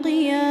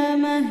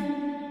القيامة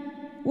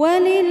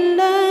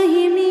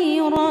ولله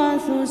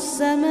ميراث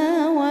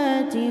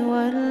السماوات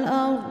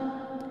والأرض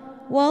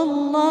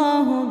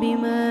والله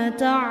بما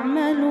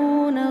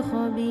تعملون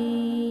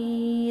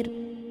خبير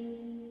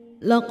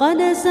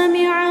لقد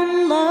سمع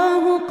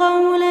الله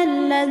قول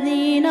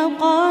الذين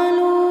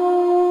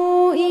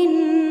قالوا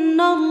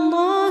إن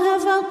الله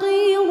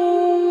فقير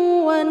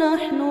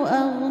ونحن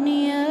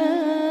أغنياء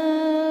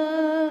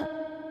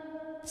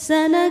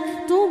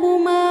سنكتب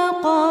ما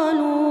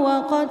قالوا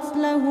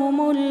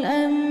وقتلهم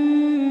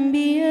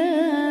الأنبياء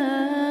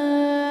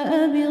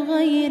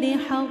بغير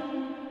حق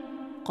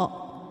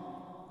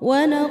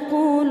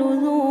ونقول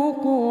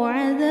ذوقوا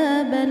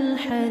عذاب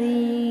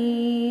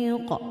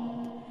الحريق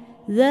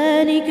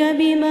ذلك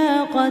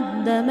بما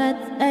قدمت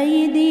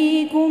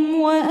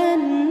أيديكم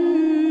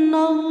وأن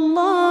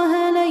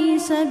الله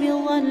ليس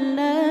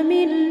بظلام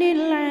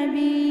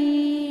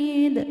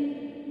للعبيد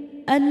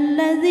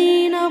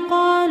الذين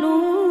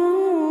قالوا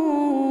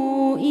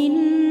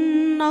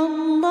إن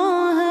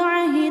الله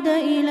عهد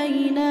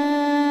إلينا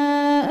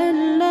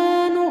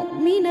ألا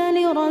نؤمن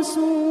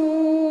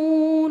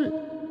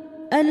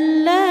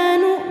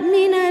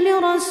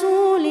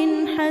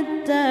لرسول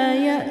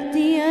حتى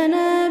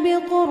يأتينا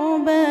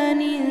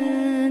بقربان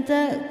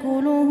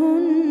تأكله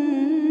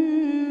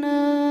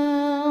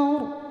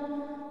النار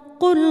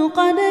قل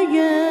قد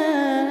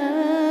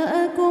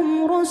جاءكم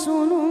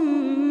رسل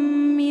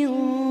من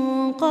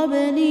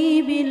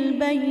قبلي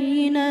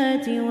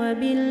بالبينات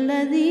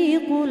وبالذي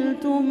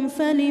قلتم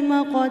فلم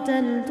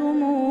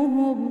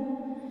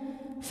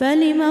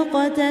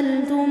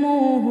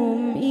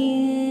قتلتموهم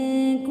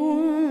إن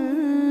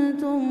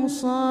كنتم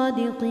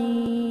صادقين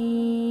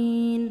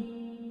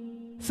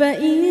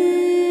فإن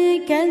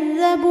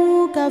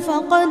كذبوك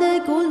فقد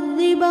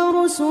كذب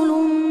رسل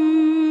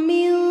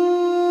من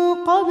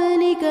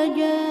قبلك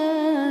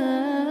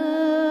جاءوا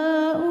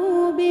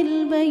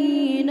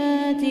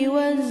بالبينات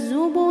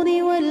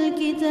والزبر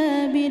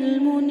والكتاب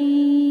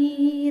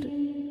المنير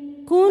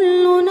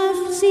كل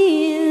نفس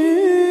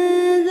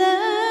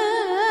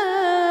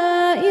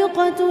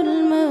ذائقة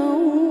الموت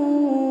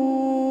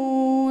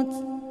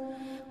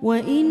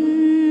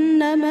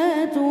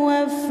وإنما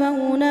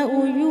توفون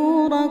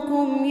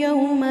أجوركم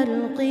يوم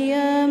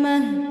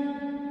القيامة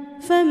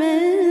فمن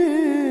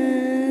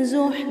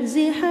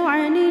زحزح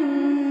عن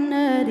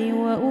النار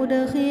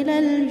وأدخل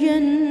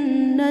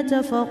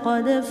الجنة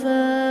فقد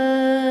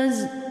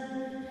فاز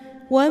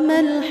وما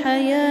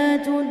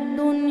الحياة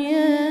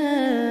الدنيا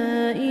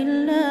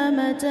إلا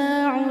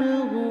متاع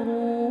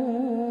الغرور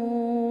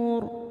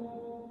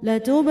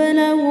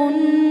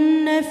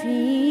لتبلغن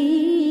في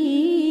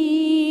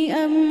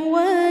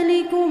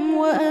أموالكم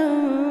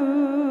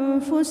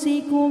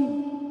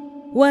وأنفسكم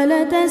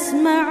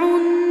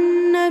ولتسمعن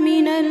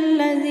من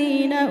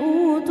الذين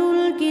أوتوا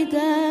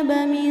الكتاب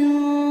من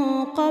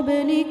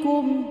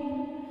قبلكم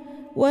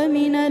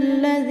ومن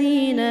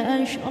الذين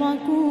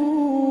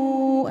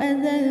أشركوا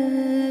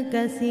أذى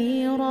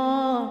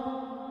كثيرا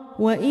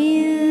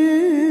وإن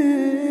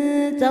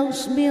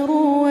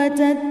تصبروا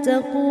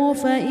وتتقوا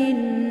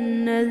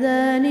فإن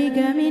ذلك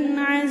من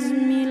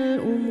عزم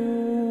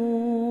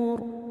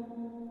الأمور.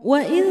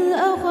 وإذ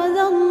أخذ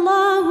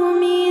الله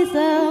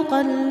ميثاق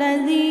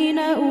الذين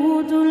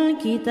أوتوا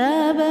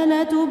الكتاب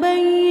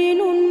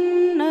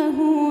لتبيننه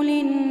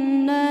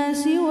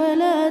للناس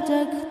ولا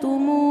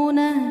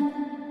تكتمونه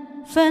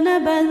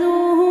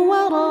فنبذوه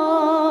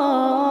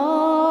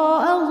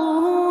وراء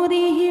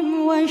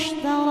ظهورهم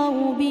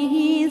واشتروا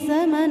به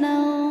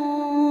ثمنا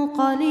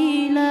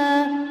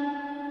قليلا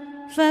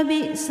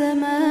فبئس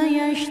ما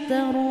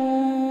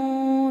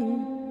يشترون.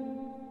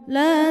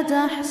 لا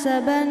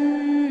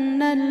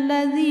تحسبن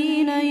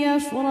الذين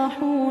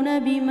يفرحون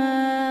بما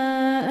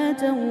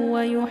أتوا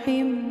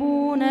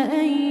ويحبون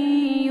أن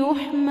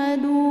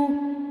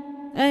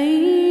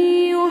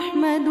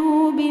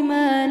يحمدوا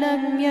بما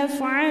لم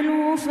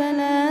يفعلوا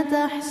فلا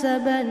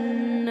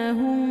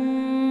تحسبنهم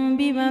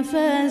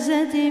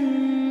بمفازة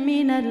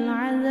من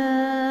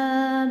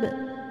العذاب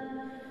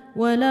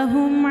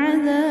ولهم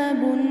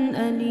عذاب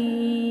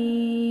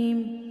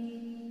أليم.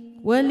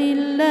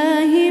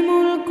 ولله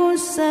ملك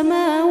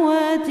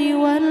السماوات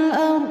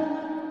والأرض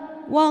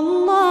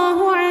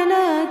والله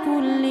على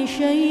كل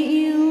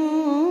شيء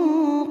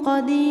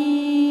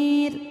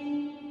قدير.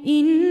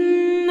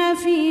 إن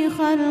في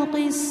خلق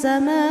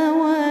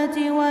السماوات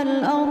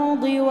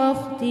والأرض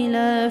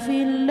واختلاف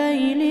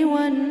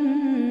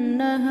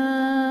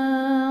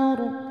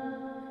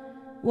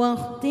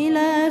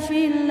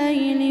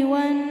الليل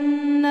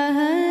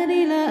والنهار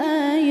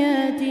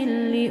لآيات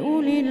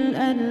لأولي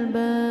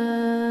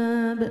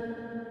الألباب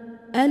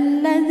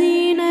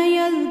الذين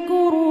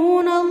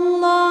يذكرون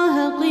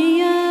الله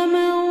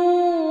قياما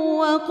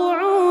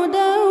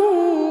وقعودا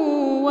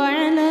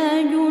وعلى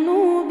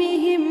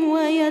جنوبهم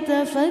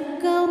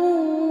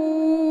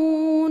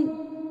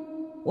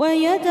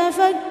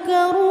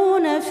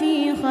ويتفكرون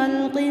في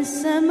خلق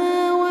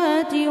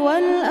السماوات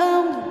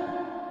والأرض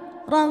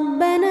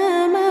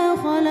ربنا ما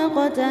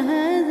خلقت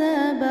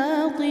هذا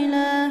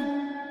باطلا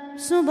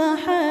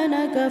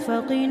سبحانك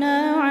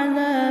فقنا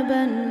عذاب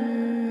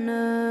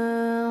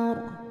النار.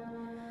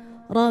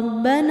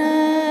 ربنا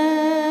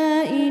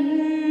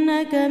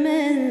إنك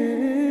من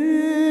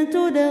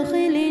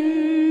تدخل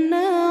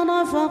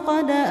النار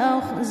فقد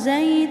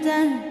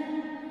أخزيته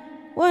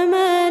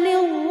وما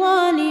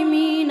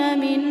للظالمين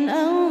من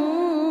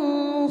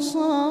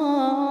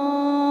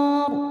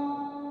أنصار.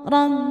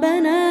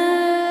 ربنا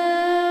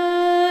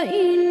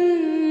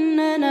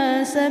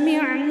إننا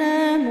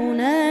سمعنا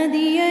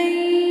مناديا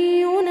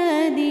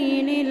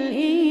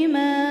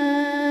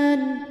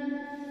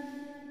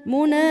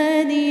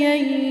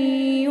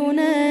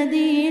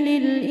ينادي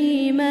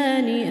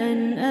للإيمان أن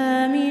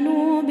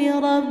آمنوا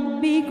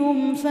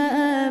بربكم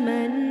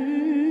فآمنا.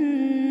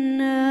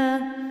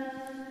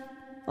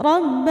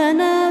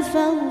 ربنا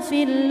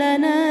فاغفر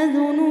لنا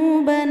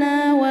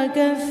ذنوبنا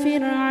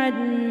وكفر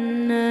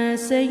عنا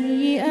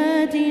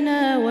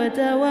سيئاتنا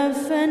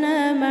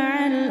وتوفنا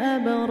مع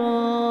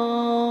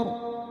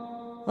الأبرار.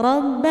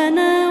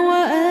 ربنا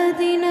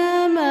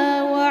وآتنا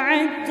ما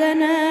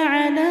وعدتنا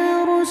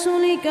على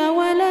رسلك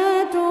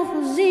ولا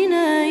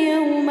تخزنا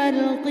يوم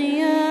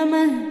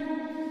القيامة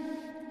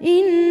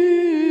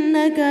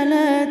إنك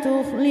لا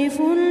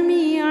تخلف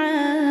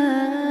الميعاد.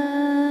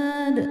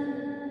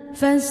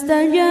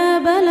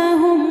 فاستجاب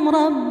لهم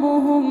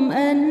ربهم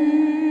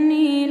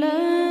أني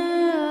لا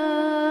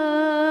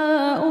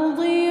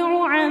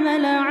أضيع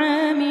عمل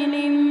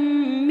عامل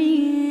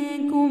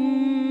منكم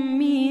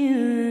من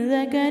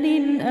ذكر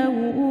أو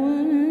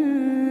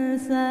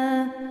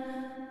أنثى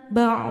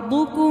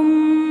بعضكم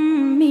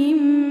من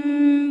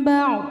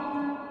بعض.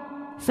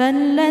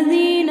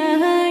 فالذين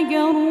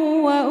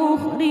هاجروا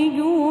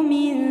وأخرجوا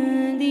من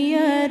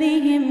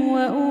ديارهم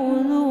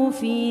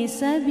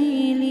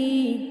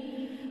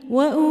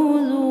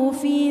وأوذوا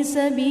في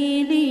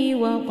سبيلي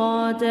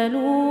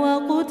وقاتلوا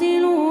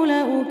وقتلوا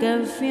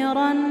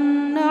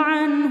لأكفرن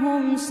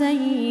عنهم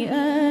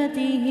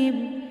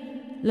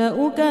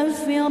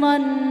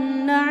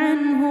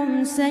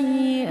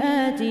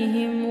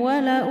سيئاتهم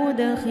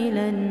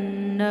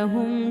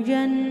ولأدخلنهم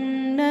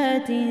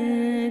جنات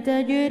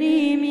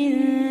تجري من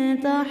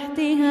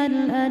تحتها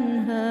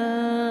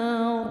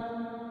الأنهار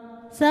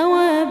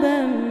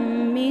ثوابا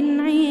من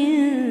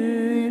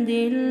عند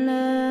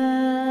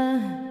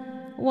الله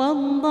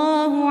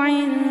والله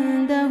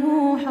عنده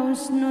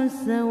حسن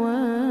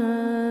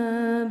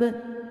الثواب.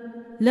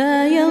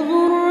 لا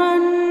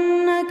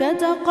يغرنك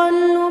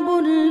تقلب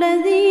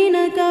الذين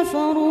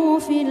كفروا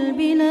في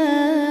البلاد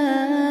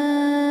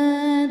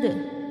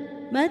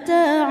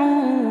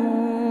متاع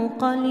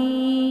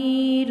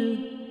قليل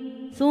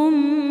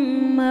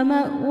ثم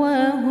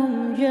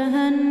مأواهم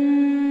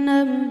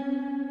جهنم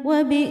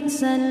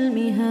وبئس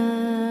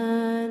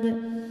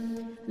المهاد.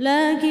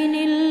 لكن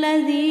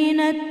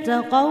الذين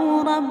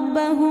اتقوا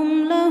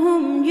ربهم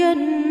لهم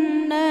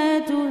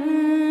جنات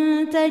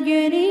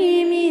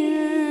تجري من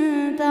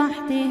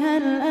تحتها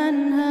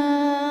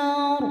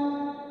الأنهار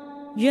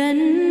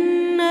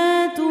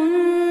جنات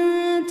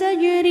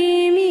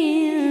تجري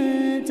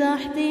من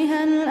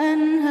تحتها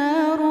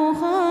الأنهار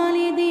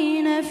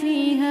خالدين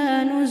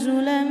فيها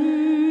نزلا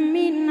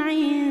من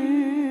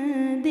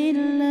عند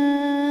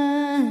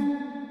الله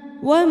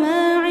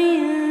وما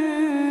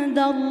عند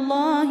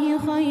الله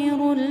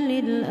خير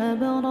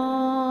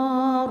للأبرار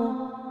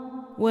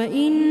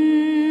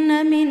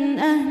وإن من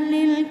أهل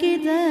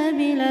الكتاب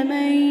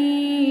لمن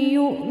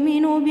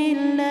يؤمن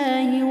بالله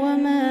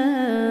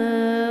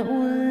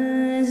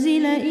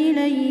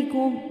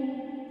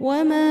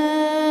وما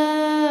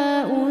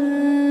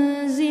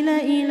أنزل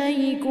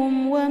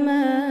إليكم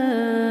وما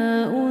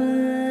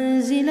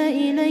أنزل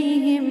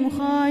إليهم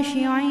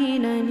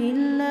خاشعين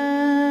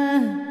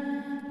لله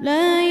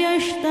لا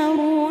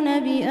يشترون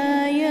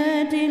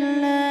بآيات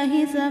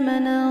الله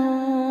ثمنا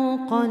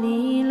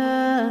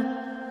قليلا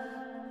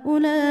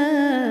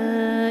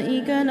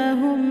أولئك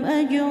لهم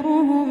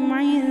أجرهم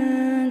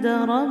عند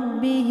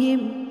ربهم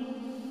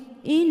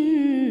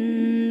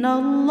إن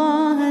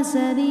الله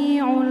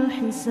سريع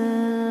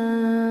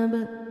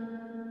الحساب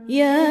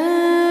يا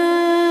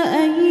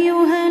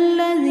أيها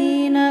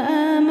الذين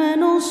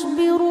آمنوا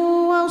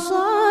اصبروا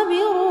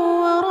وصابروا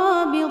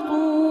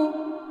ورابطوا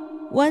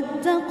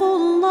واتقوا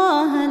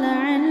الله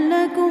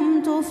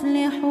لعلكم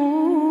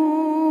تفلحون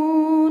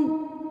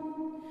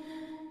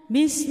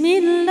بسم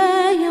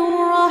الله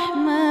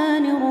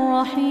الرحمن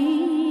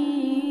الرحيم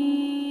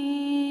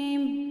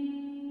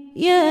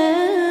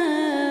يا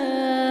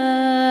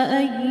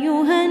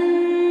أيها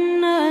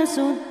الناس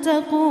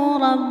اتقوا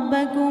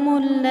ربكم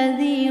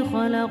الذي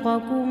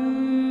خلقكم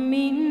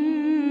من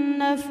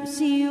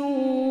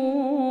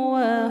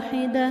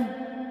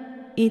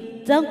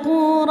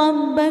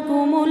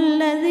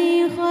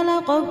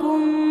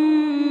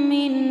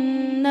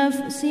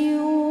نفس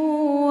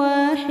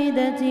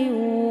واحدة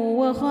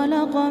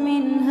وخلق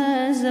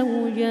منها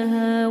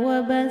زوجها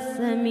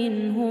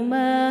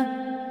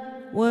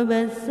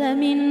وبث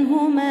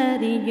منهما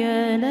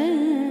رجالا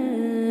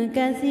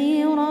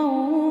كثيرا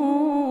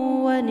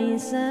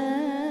ونساء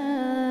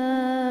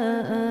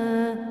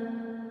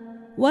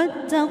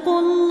واتقوا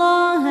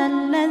الله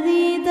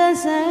الذي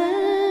تساءلون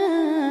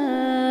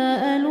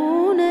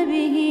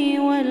به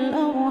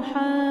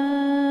والأرحام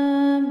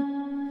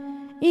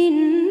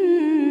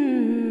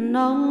إن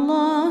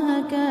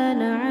الله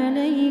كان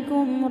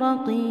عليكم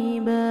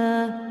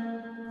رقيبا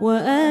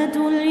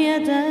وآتوا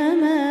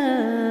اليتامى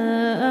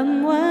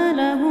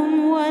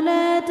أموالهم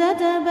ولا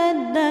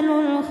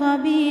تتبدلوا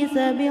الخبيث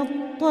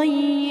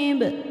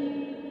بالطيب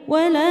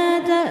ولا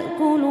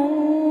تأكلوا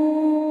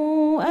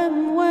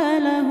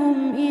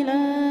أموالهم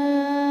إلى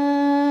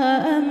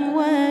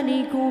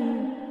أموالكم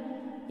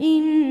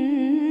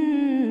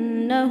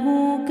إنه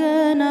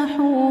كان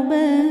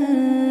حوبا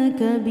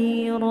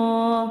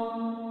كبيرا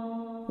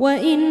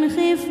وإن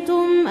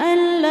خفتم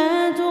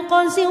ألا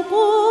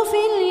تقسطوا في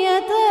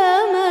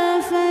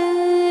اليتامى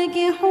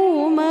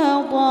فانكحوا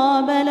ما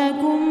طاب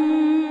لكم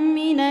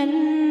من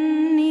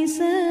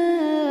النساء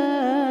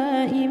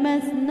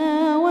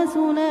مثنى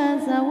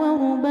وثلاث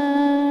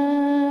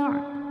ورباع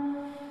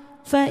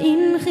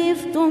فإن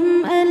خفتم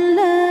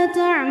ألا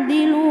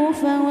تعدلوا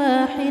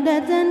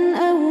فواحدة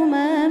أو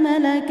ما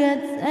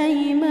ملكت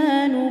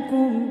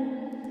أيمانكم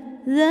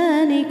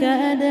ذلك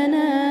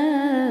أدنى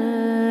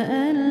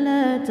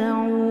ألا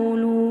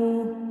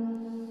تعولوا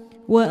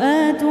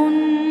وآتوا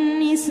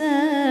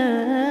النساء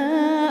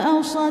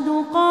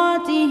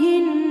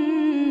صدقاتهن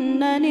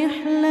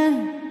نحلة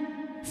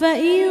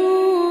فإن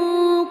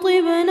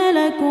طبن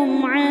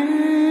لكم عن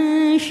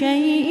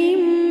شيء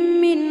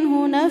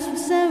منه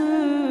نفسا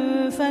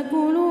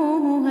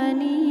فكلوه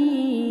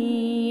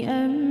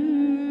هنيئا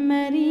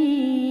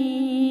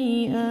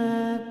مريئا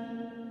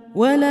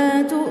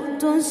ولا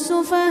تؤتوا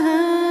السفهاء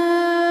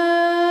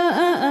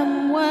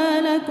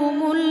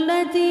أموالكم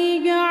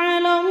التي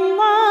جعل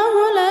الله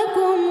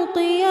لكم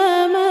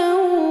قياما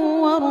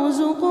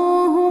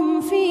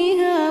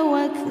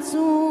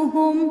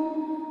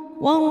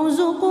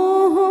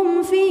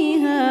وارزقوهم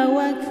فيها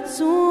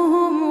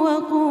واكسوهم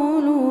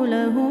وقولوا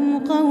لهم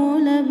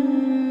قولا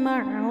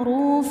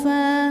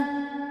معروفا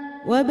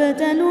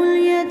وابتلوا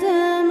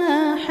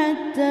اليتامى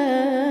حتى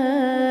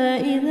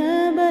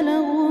إذا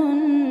بلغوا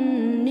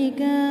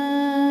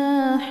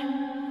النكاح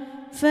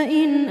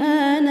فإن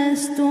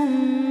آنستم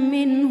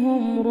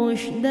منهم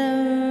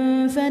رشدا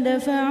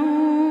فادفعوا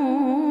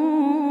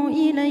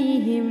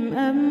إليهم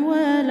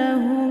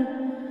أموالهم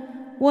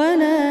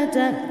ولا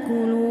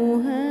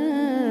تأكلوها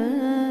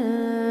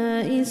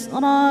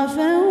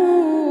إسرافا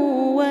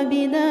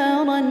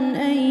وبدارا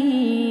أن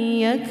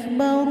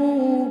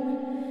يكبروا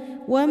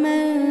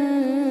ومن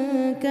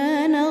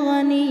كان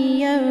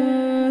غنيا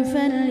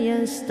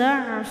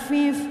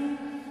فليستعفف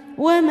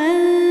ومن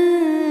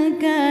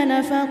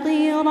كان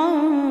فقيرا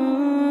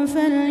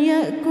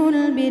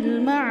فليأكل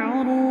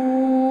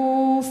بالمعروف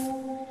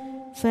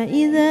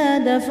فإذا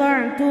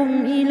دفعتم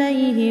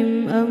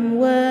إليهم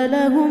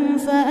أموالهم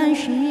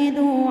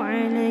فأشهدوا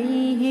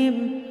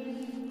عليهم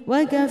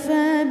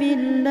وكفى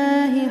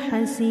بالله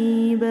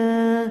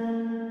حسيبا.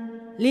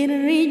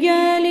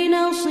 للرجال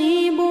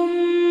نصيب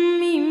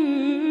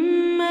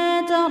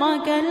مما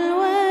ترك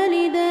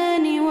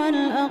الوالدان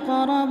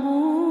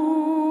والأقربون،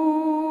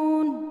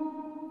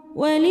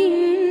 وللنساء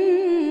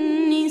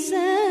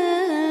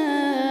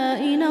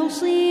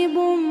نصيب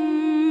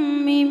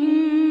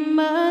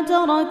مما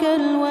ترك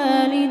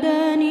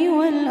الوالدان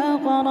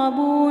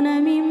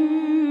والأقربون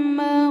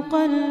مما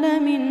قل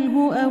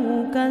منه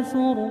أو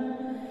كثر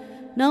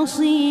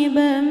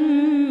نصيبا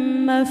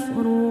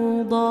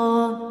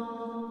مفروضا.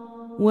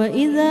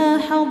 وإذا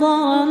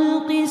حضر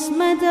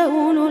القسمة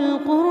أولو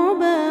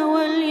القربى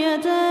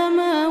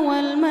واليتامى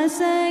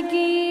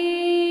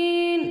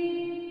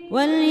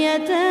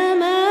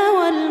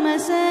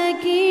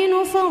والمساكين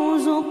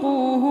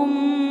فارزقوهم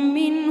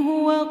منه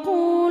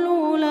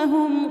وقولوا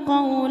لهم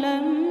قولا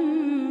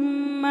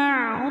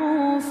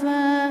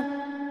معروفا.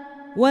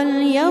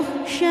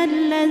 وليخشى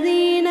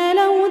الذين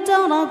لو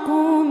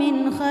تركوا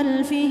من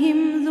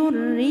خلفهم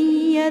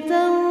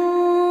ذرية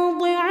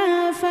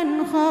ضعافا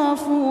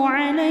خافوا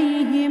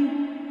عليهم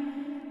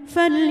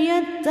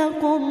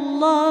فليتقوا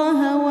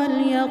الله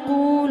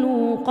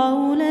وليقولوا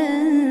قولا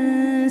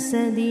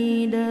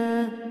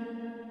سديدا.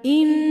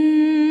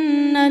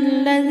 إن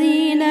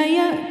الذين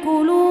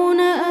يأكلون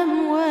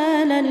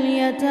أموال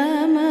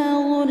اليتامى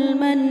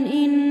ظلما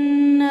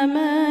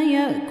إنما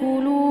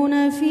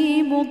يأكلون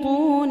في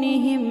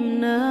بطونهم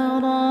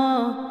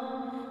نارا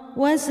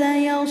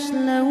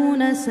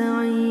وسيصلون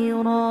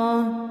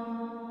سعيرا.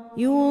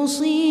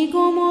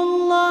 يوصيكم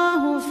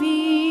الله في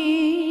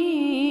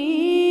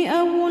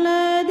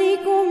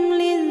أولادكم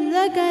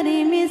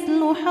للذكر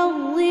مثل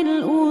حظ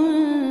الأنثيين،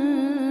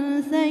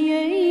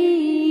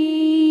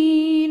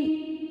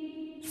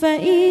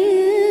 فإن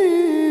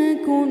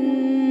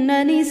كن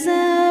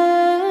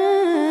نساء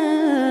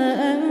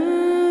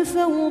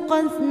فوق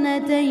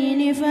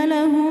 2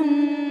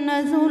 فلهن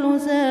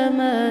ثلثا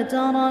ما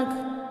ترك،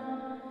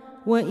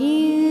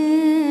 وإن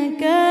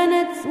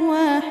كانت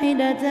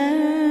واحدة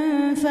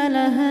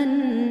فلها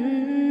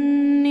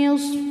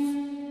النصف،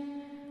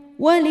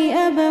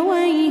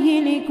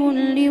 ولأبويه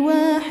لكل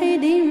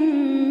واحد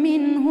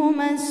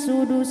منهما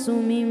السدس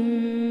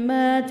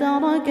مما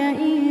ترك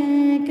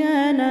إن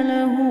كان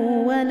له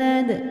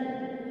ولد،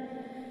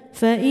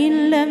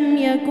 فإن لم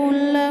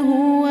يكن له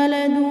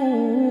ولد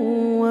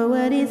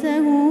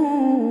وورثه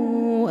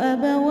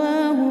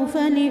أبواه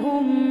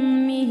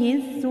فلأمه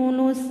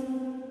الثلث،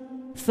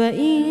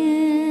 فإن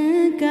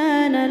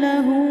كان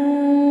له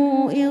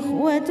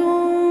إخوة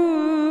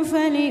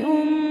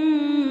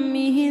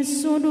فلأمه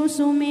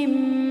السدس من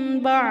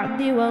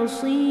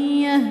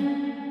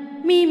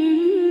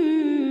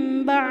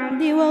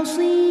بعد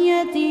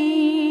وصية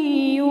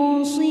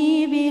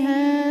يوصي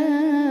بها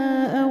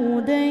أو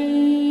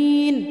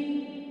دين.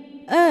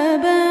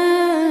 آباؤكم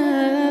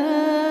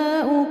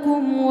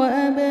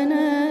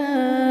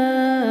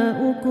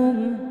وأبناؤكم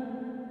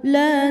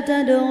لا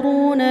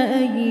تدرون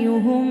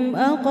أيهم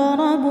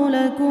أقرب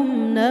لكم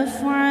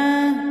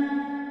نفعا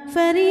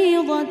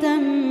فريضة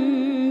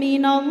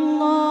من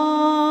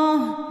الله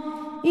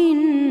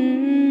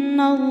إن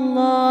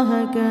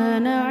الله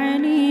كان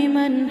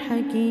عليما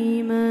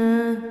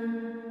حكيما.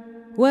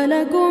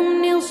 ولكم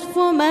نصف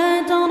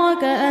ما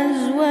ترك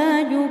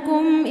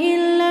أزواجكم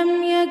إن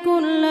لم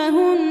يكن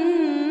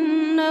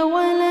لهن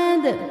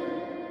ولد،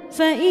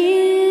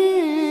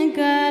 فإن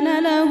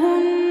كان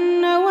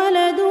لهن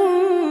ولد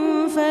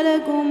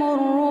فلكم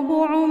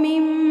الربع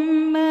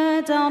مما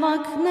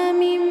تركن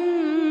من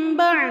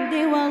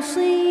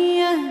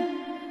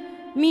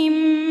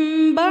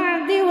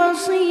بعد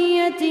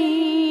وصية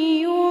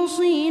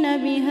يوصين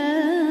بها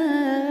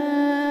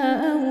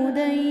أو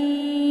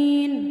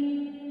دين،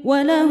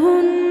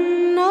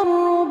 ولهن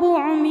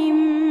الربع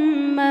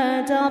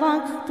مما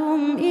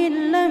تركتم إن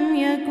لم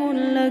يكن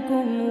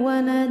لكم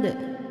ولد،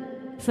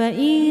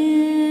 فإن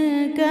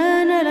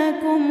كان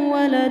لكم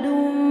ولد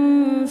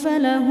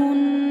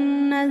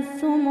فلهن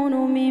الثمن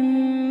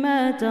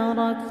مما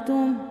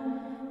تركتم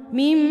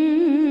من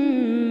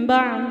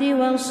بعد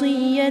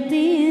وصية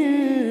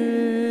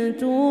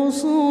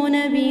توصون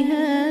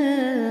بها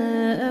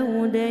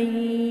أو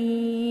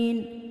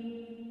دين.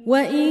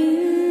 وإن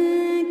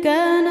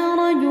كان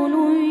رجل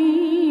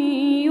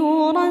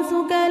يورث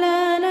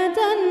كلالة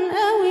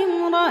أو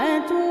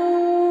امرأة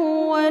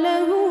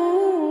وله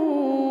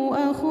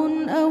أخ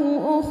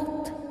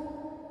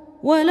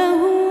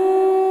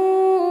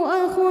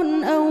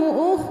أو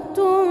أخت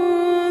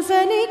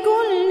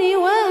فلكل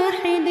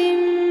واحد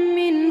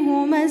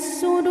منهما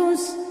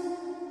السدس،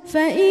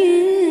 فإن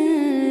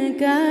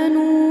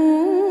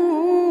كانوا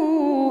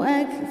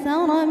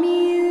أكثر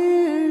من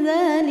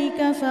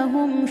ذلك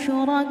فهم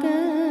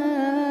شركاء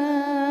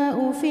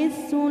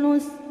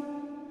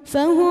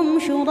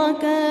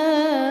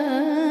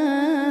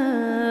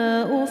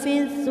في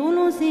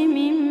الثلث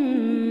من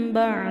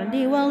بعد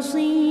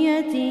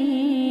وصية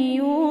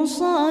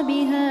يوصى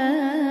بها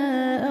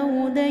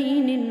أو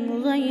دين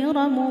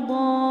غير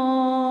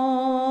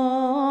مضار،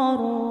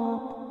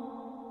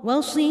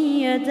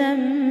 وصية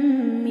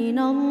من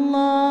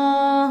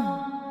الله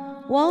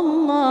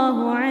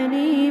والله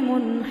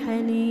عليم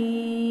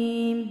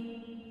حليم.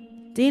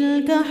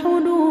 تلك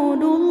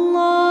حدود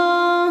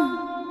الله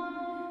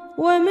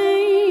ومن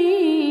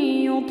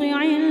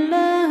يطع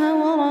الله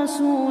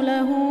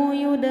ورسوله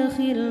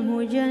يدخله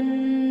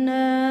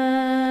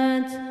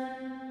جنات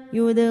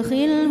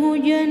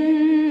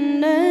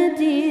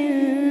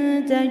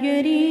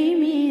تجري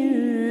من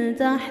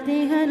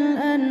تحتها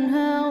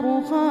الأنهار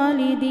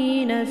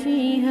خالدين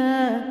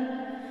فيها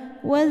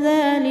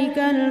وذلك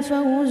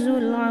الفوز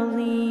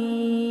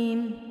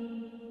العظيم.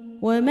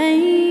 ومن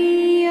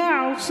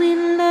يعص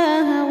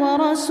الله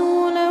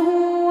ورسوله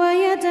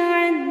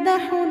ويتعد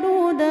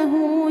حدوده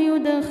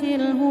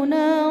يدخله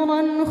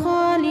نارا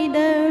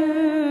خالدا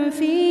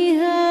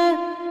فيها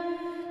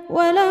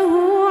وله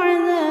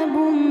عذاب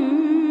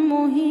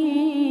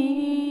مهين.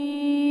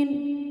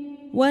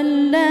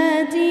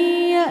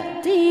 واللاتي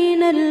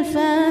يأتين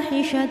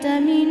الفاحشة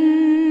من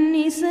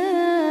نسائكم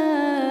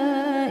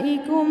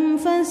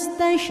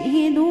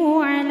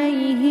فاستشهدوا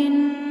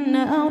عليهن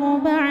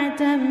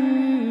 4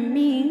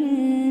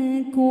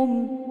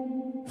 منكم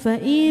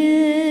فإن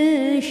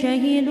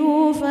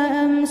شهدوا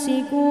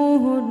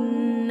فأمسكوهن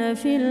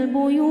في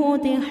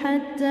البيوت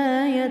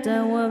حتى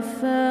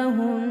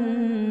يتوفاهن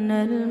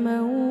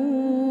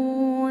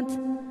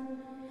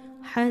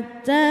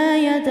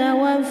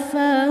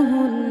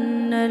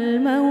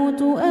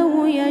الموت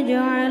أو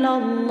يجعل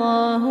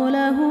الله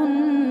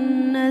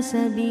لهن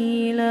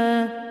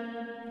سبيلا.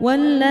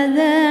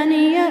 واللذان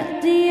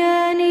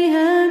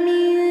يأتيانها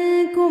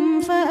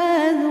منكم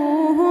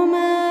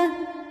فآذوهما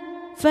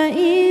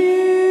فإن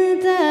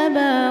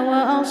تابا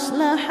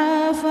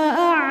وأصلحا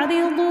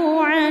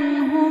فأعرضوا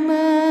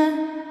عنهما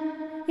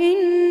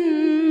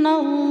إن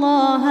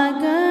الله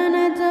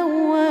كان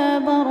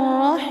توابا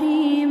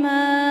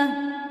رحيما.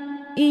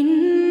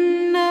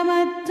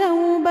 إنما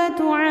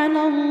التوبة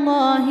على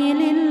الله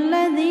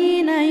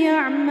للذين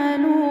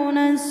يعملون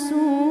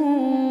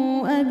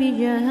السوء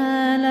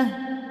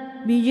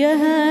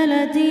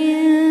بجهالة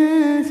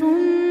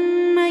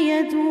ثم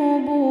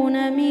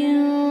يتوبون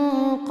من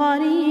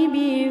قريب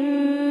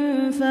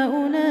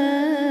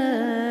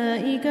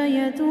فأولئك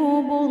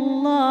يتوب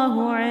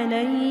الله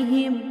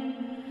عليهم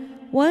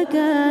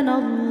وكان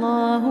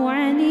الله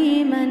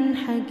عليما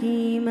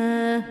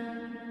حكيما.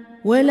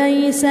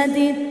 وليست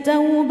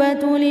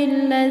التوبة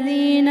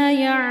للذين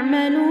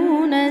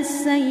يعملون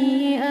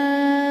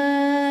السيئات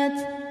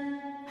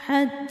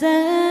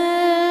حتى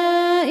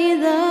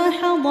إذا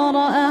حضر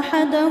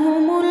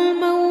أحدهم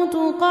الموت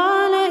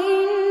قال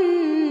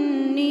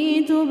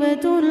إني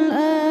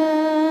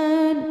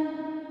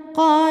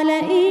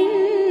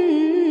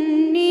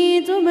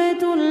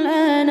تبت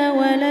الآن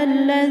ولا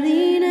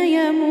الذين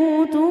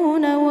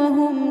يموتون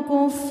وهم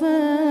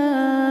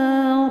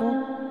كفار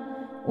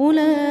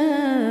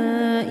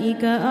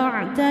أولئك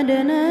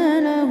أعتدنا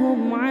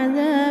لهم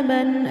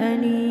عذابا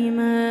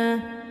أليما.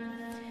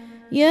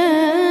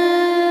 يا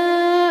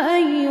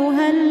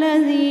أيها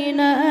الذين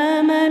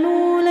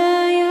آمنوا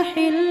لا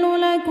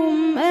يحل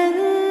لكم أن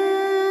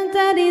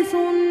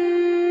ترثوا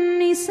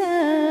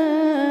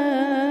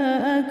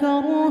النساء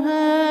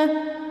كرها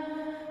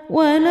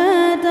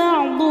ولا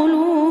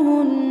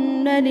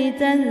تعضلوهن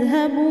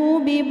لتذهبوا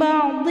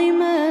ببعض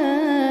ما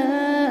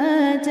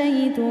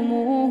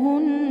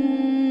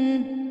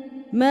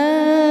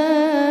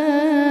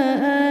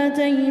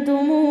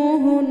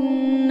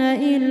آتيتموهن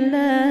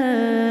إلا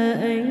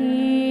أن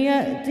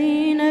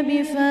يأتين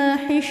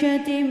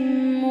بفاحشة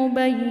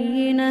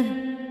مبينة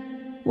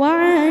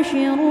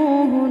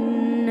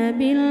وعاشروهن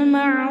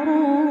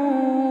بالمعروف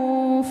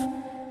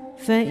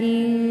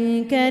فإن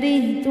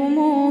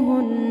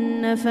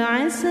كرهتموهن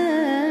فعسى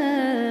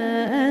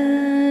أن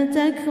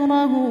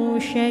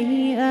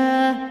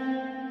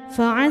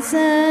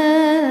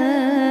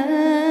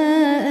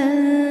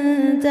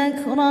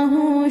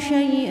تكرهوا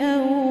شيئا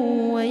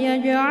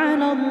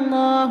ويجعل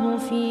الله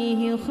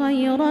فيه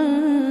خيرا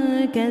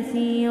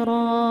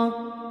كثيرا.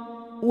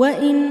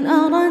 وإن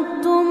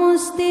أردتم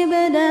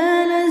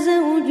استبدال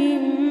زوج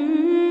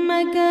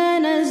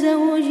مكان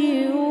زوج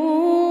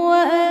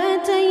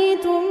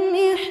وآتيتم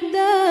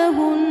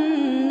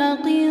إحداهن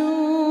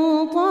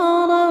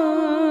قنطارا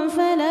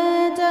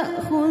فلا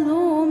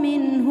تأخذوا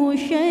منه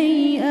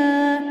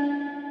شيئا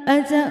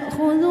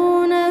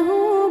أتأخذونه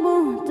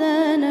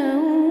بهتانا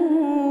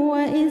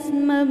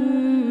وإثما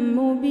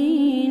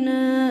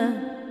مبينا.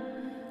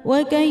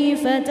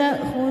 وكيف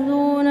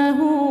تأخذونه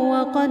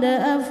وقد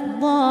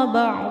أفضى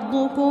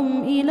بعضكم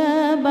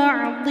إلى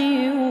بعض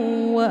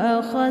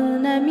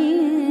وأخذن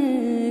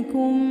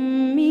منكم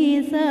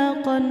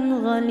ميثاقا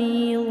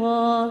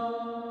غليظا.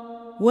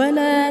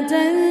 ولا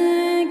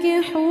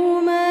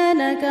تنكحوا ما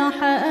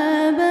نكح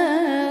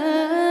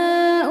آباؤكم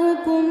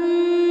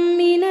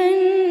من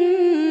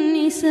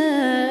النساء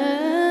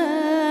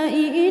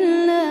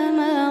إلا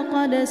ما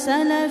قد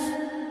سلف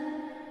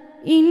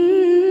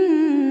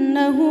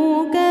إنه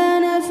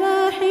كان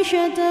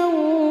فاحشة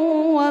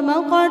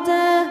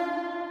ومقتا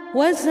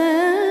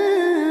وساء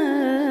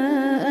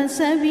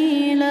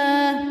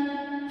سبيلا.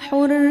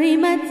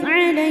 حرمت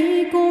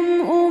عليكم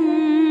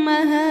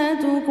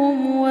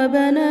أمهاتكم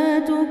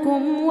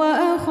وبناتكم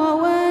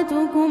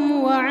وأخواتكم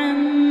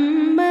وعماتكم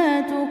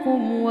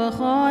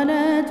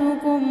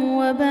وخالاتكم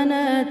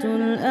وبنات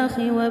الأخ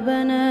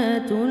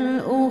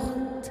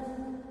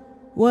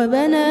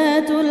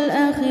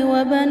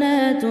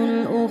وبنات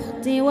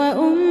الأخت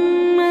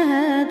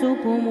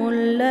وأمهاتكم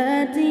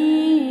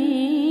اللاتي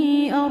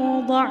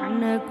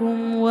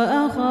أرضعنكم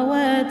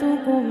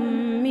وأخواتكم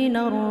من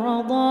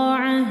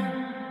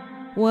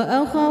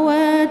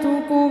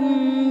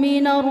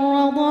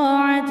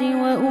الرضاعة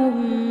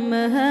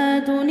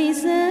وأمهات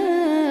نسائكم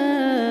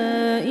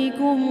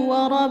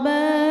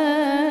وربائبكم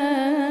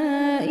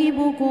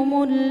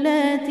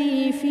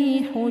اللاتي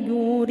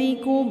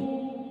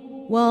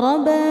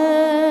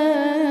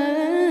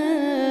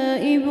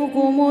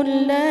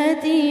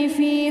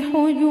في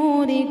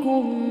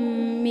حجوركم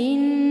من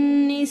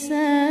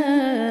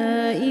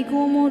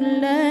نسائكم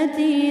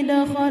اللاتي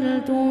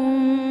دخلتم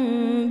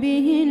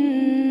بهن،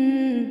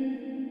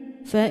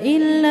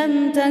 فإن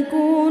لم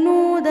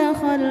تكونوا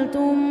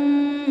دخلتم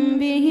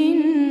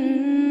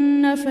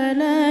بهن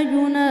فلا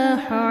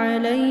جناح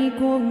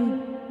عليكم،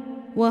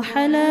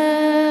 وحلائل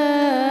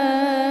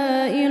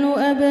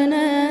أبنائكم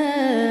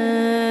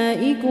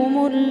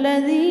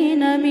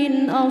الذين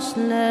من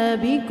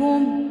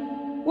أصلابكم،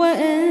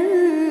 وأن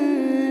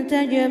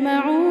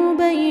تجمعوا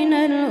بين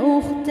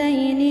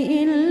الأختين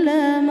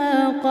إلا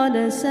ما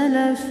قد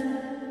سلف،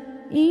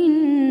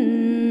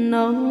 إن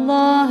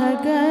الله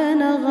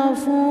كان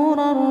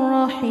غفورا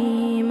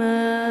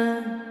رحيما.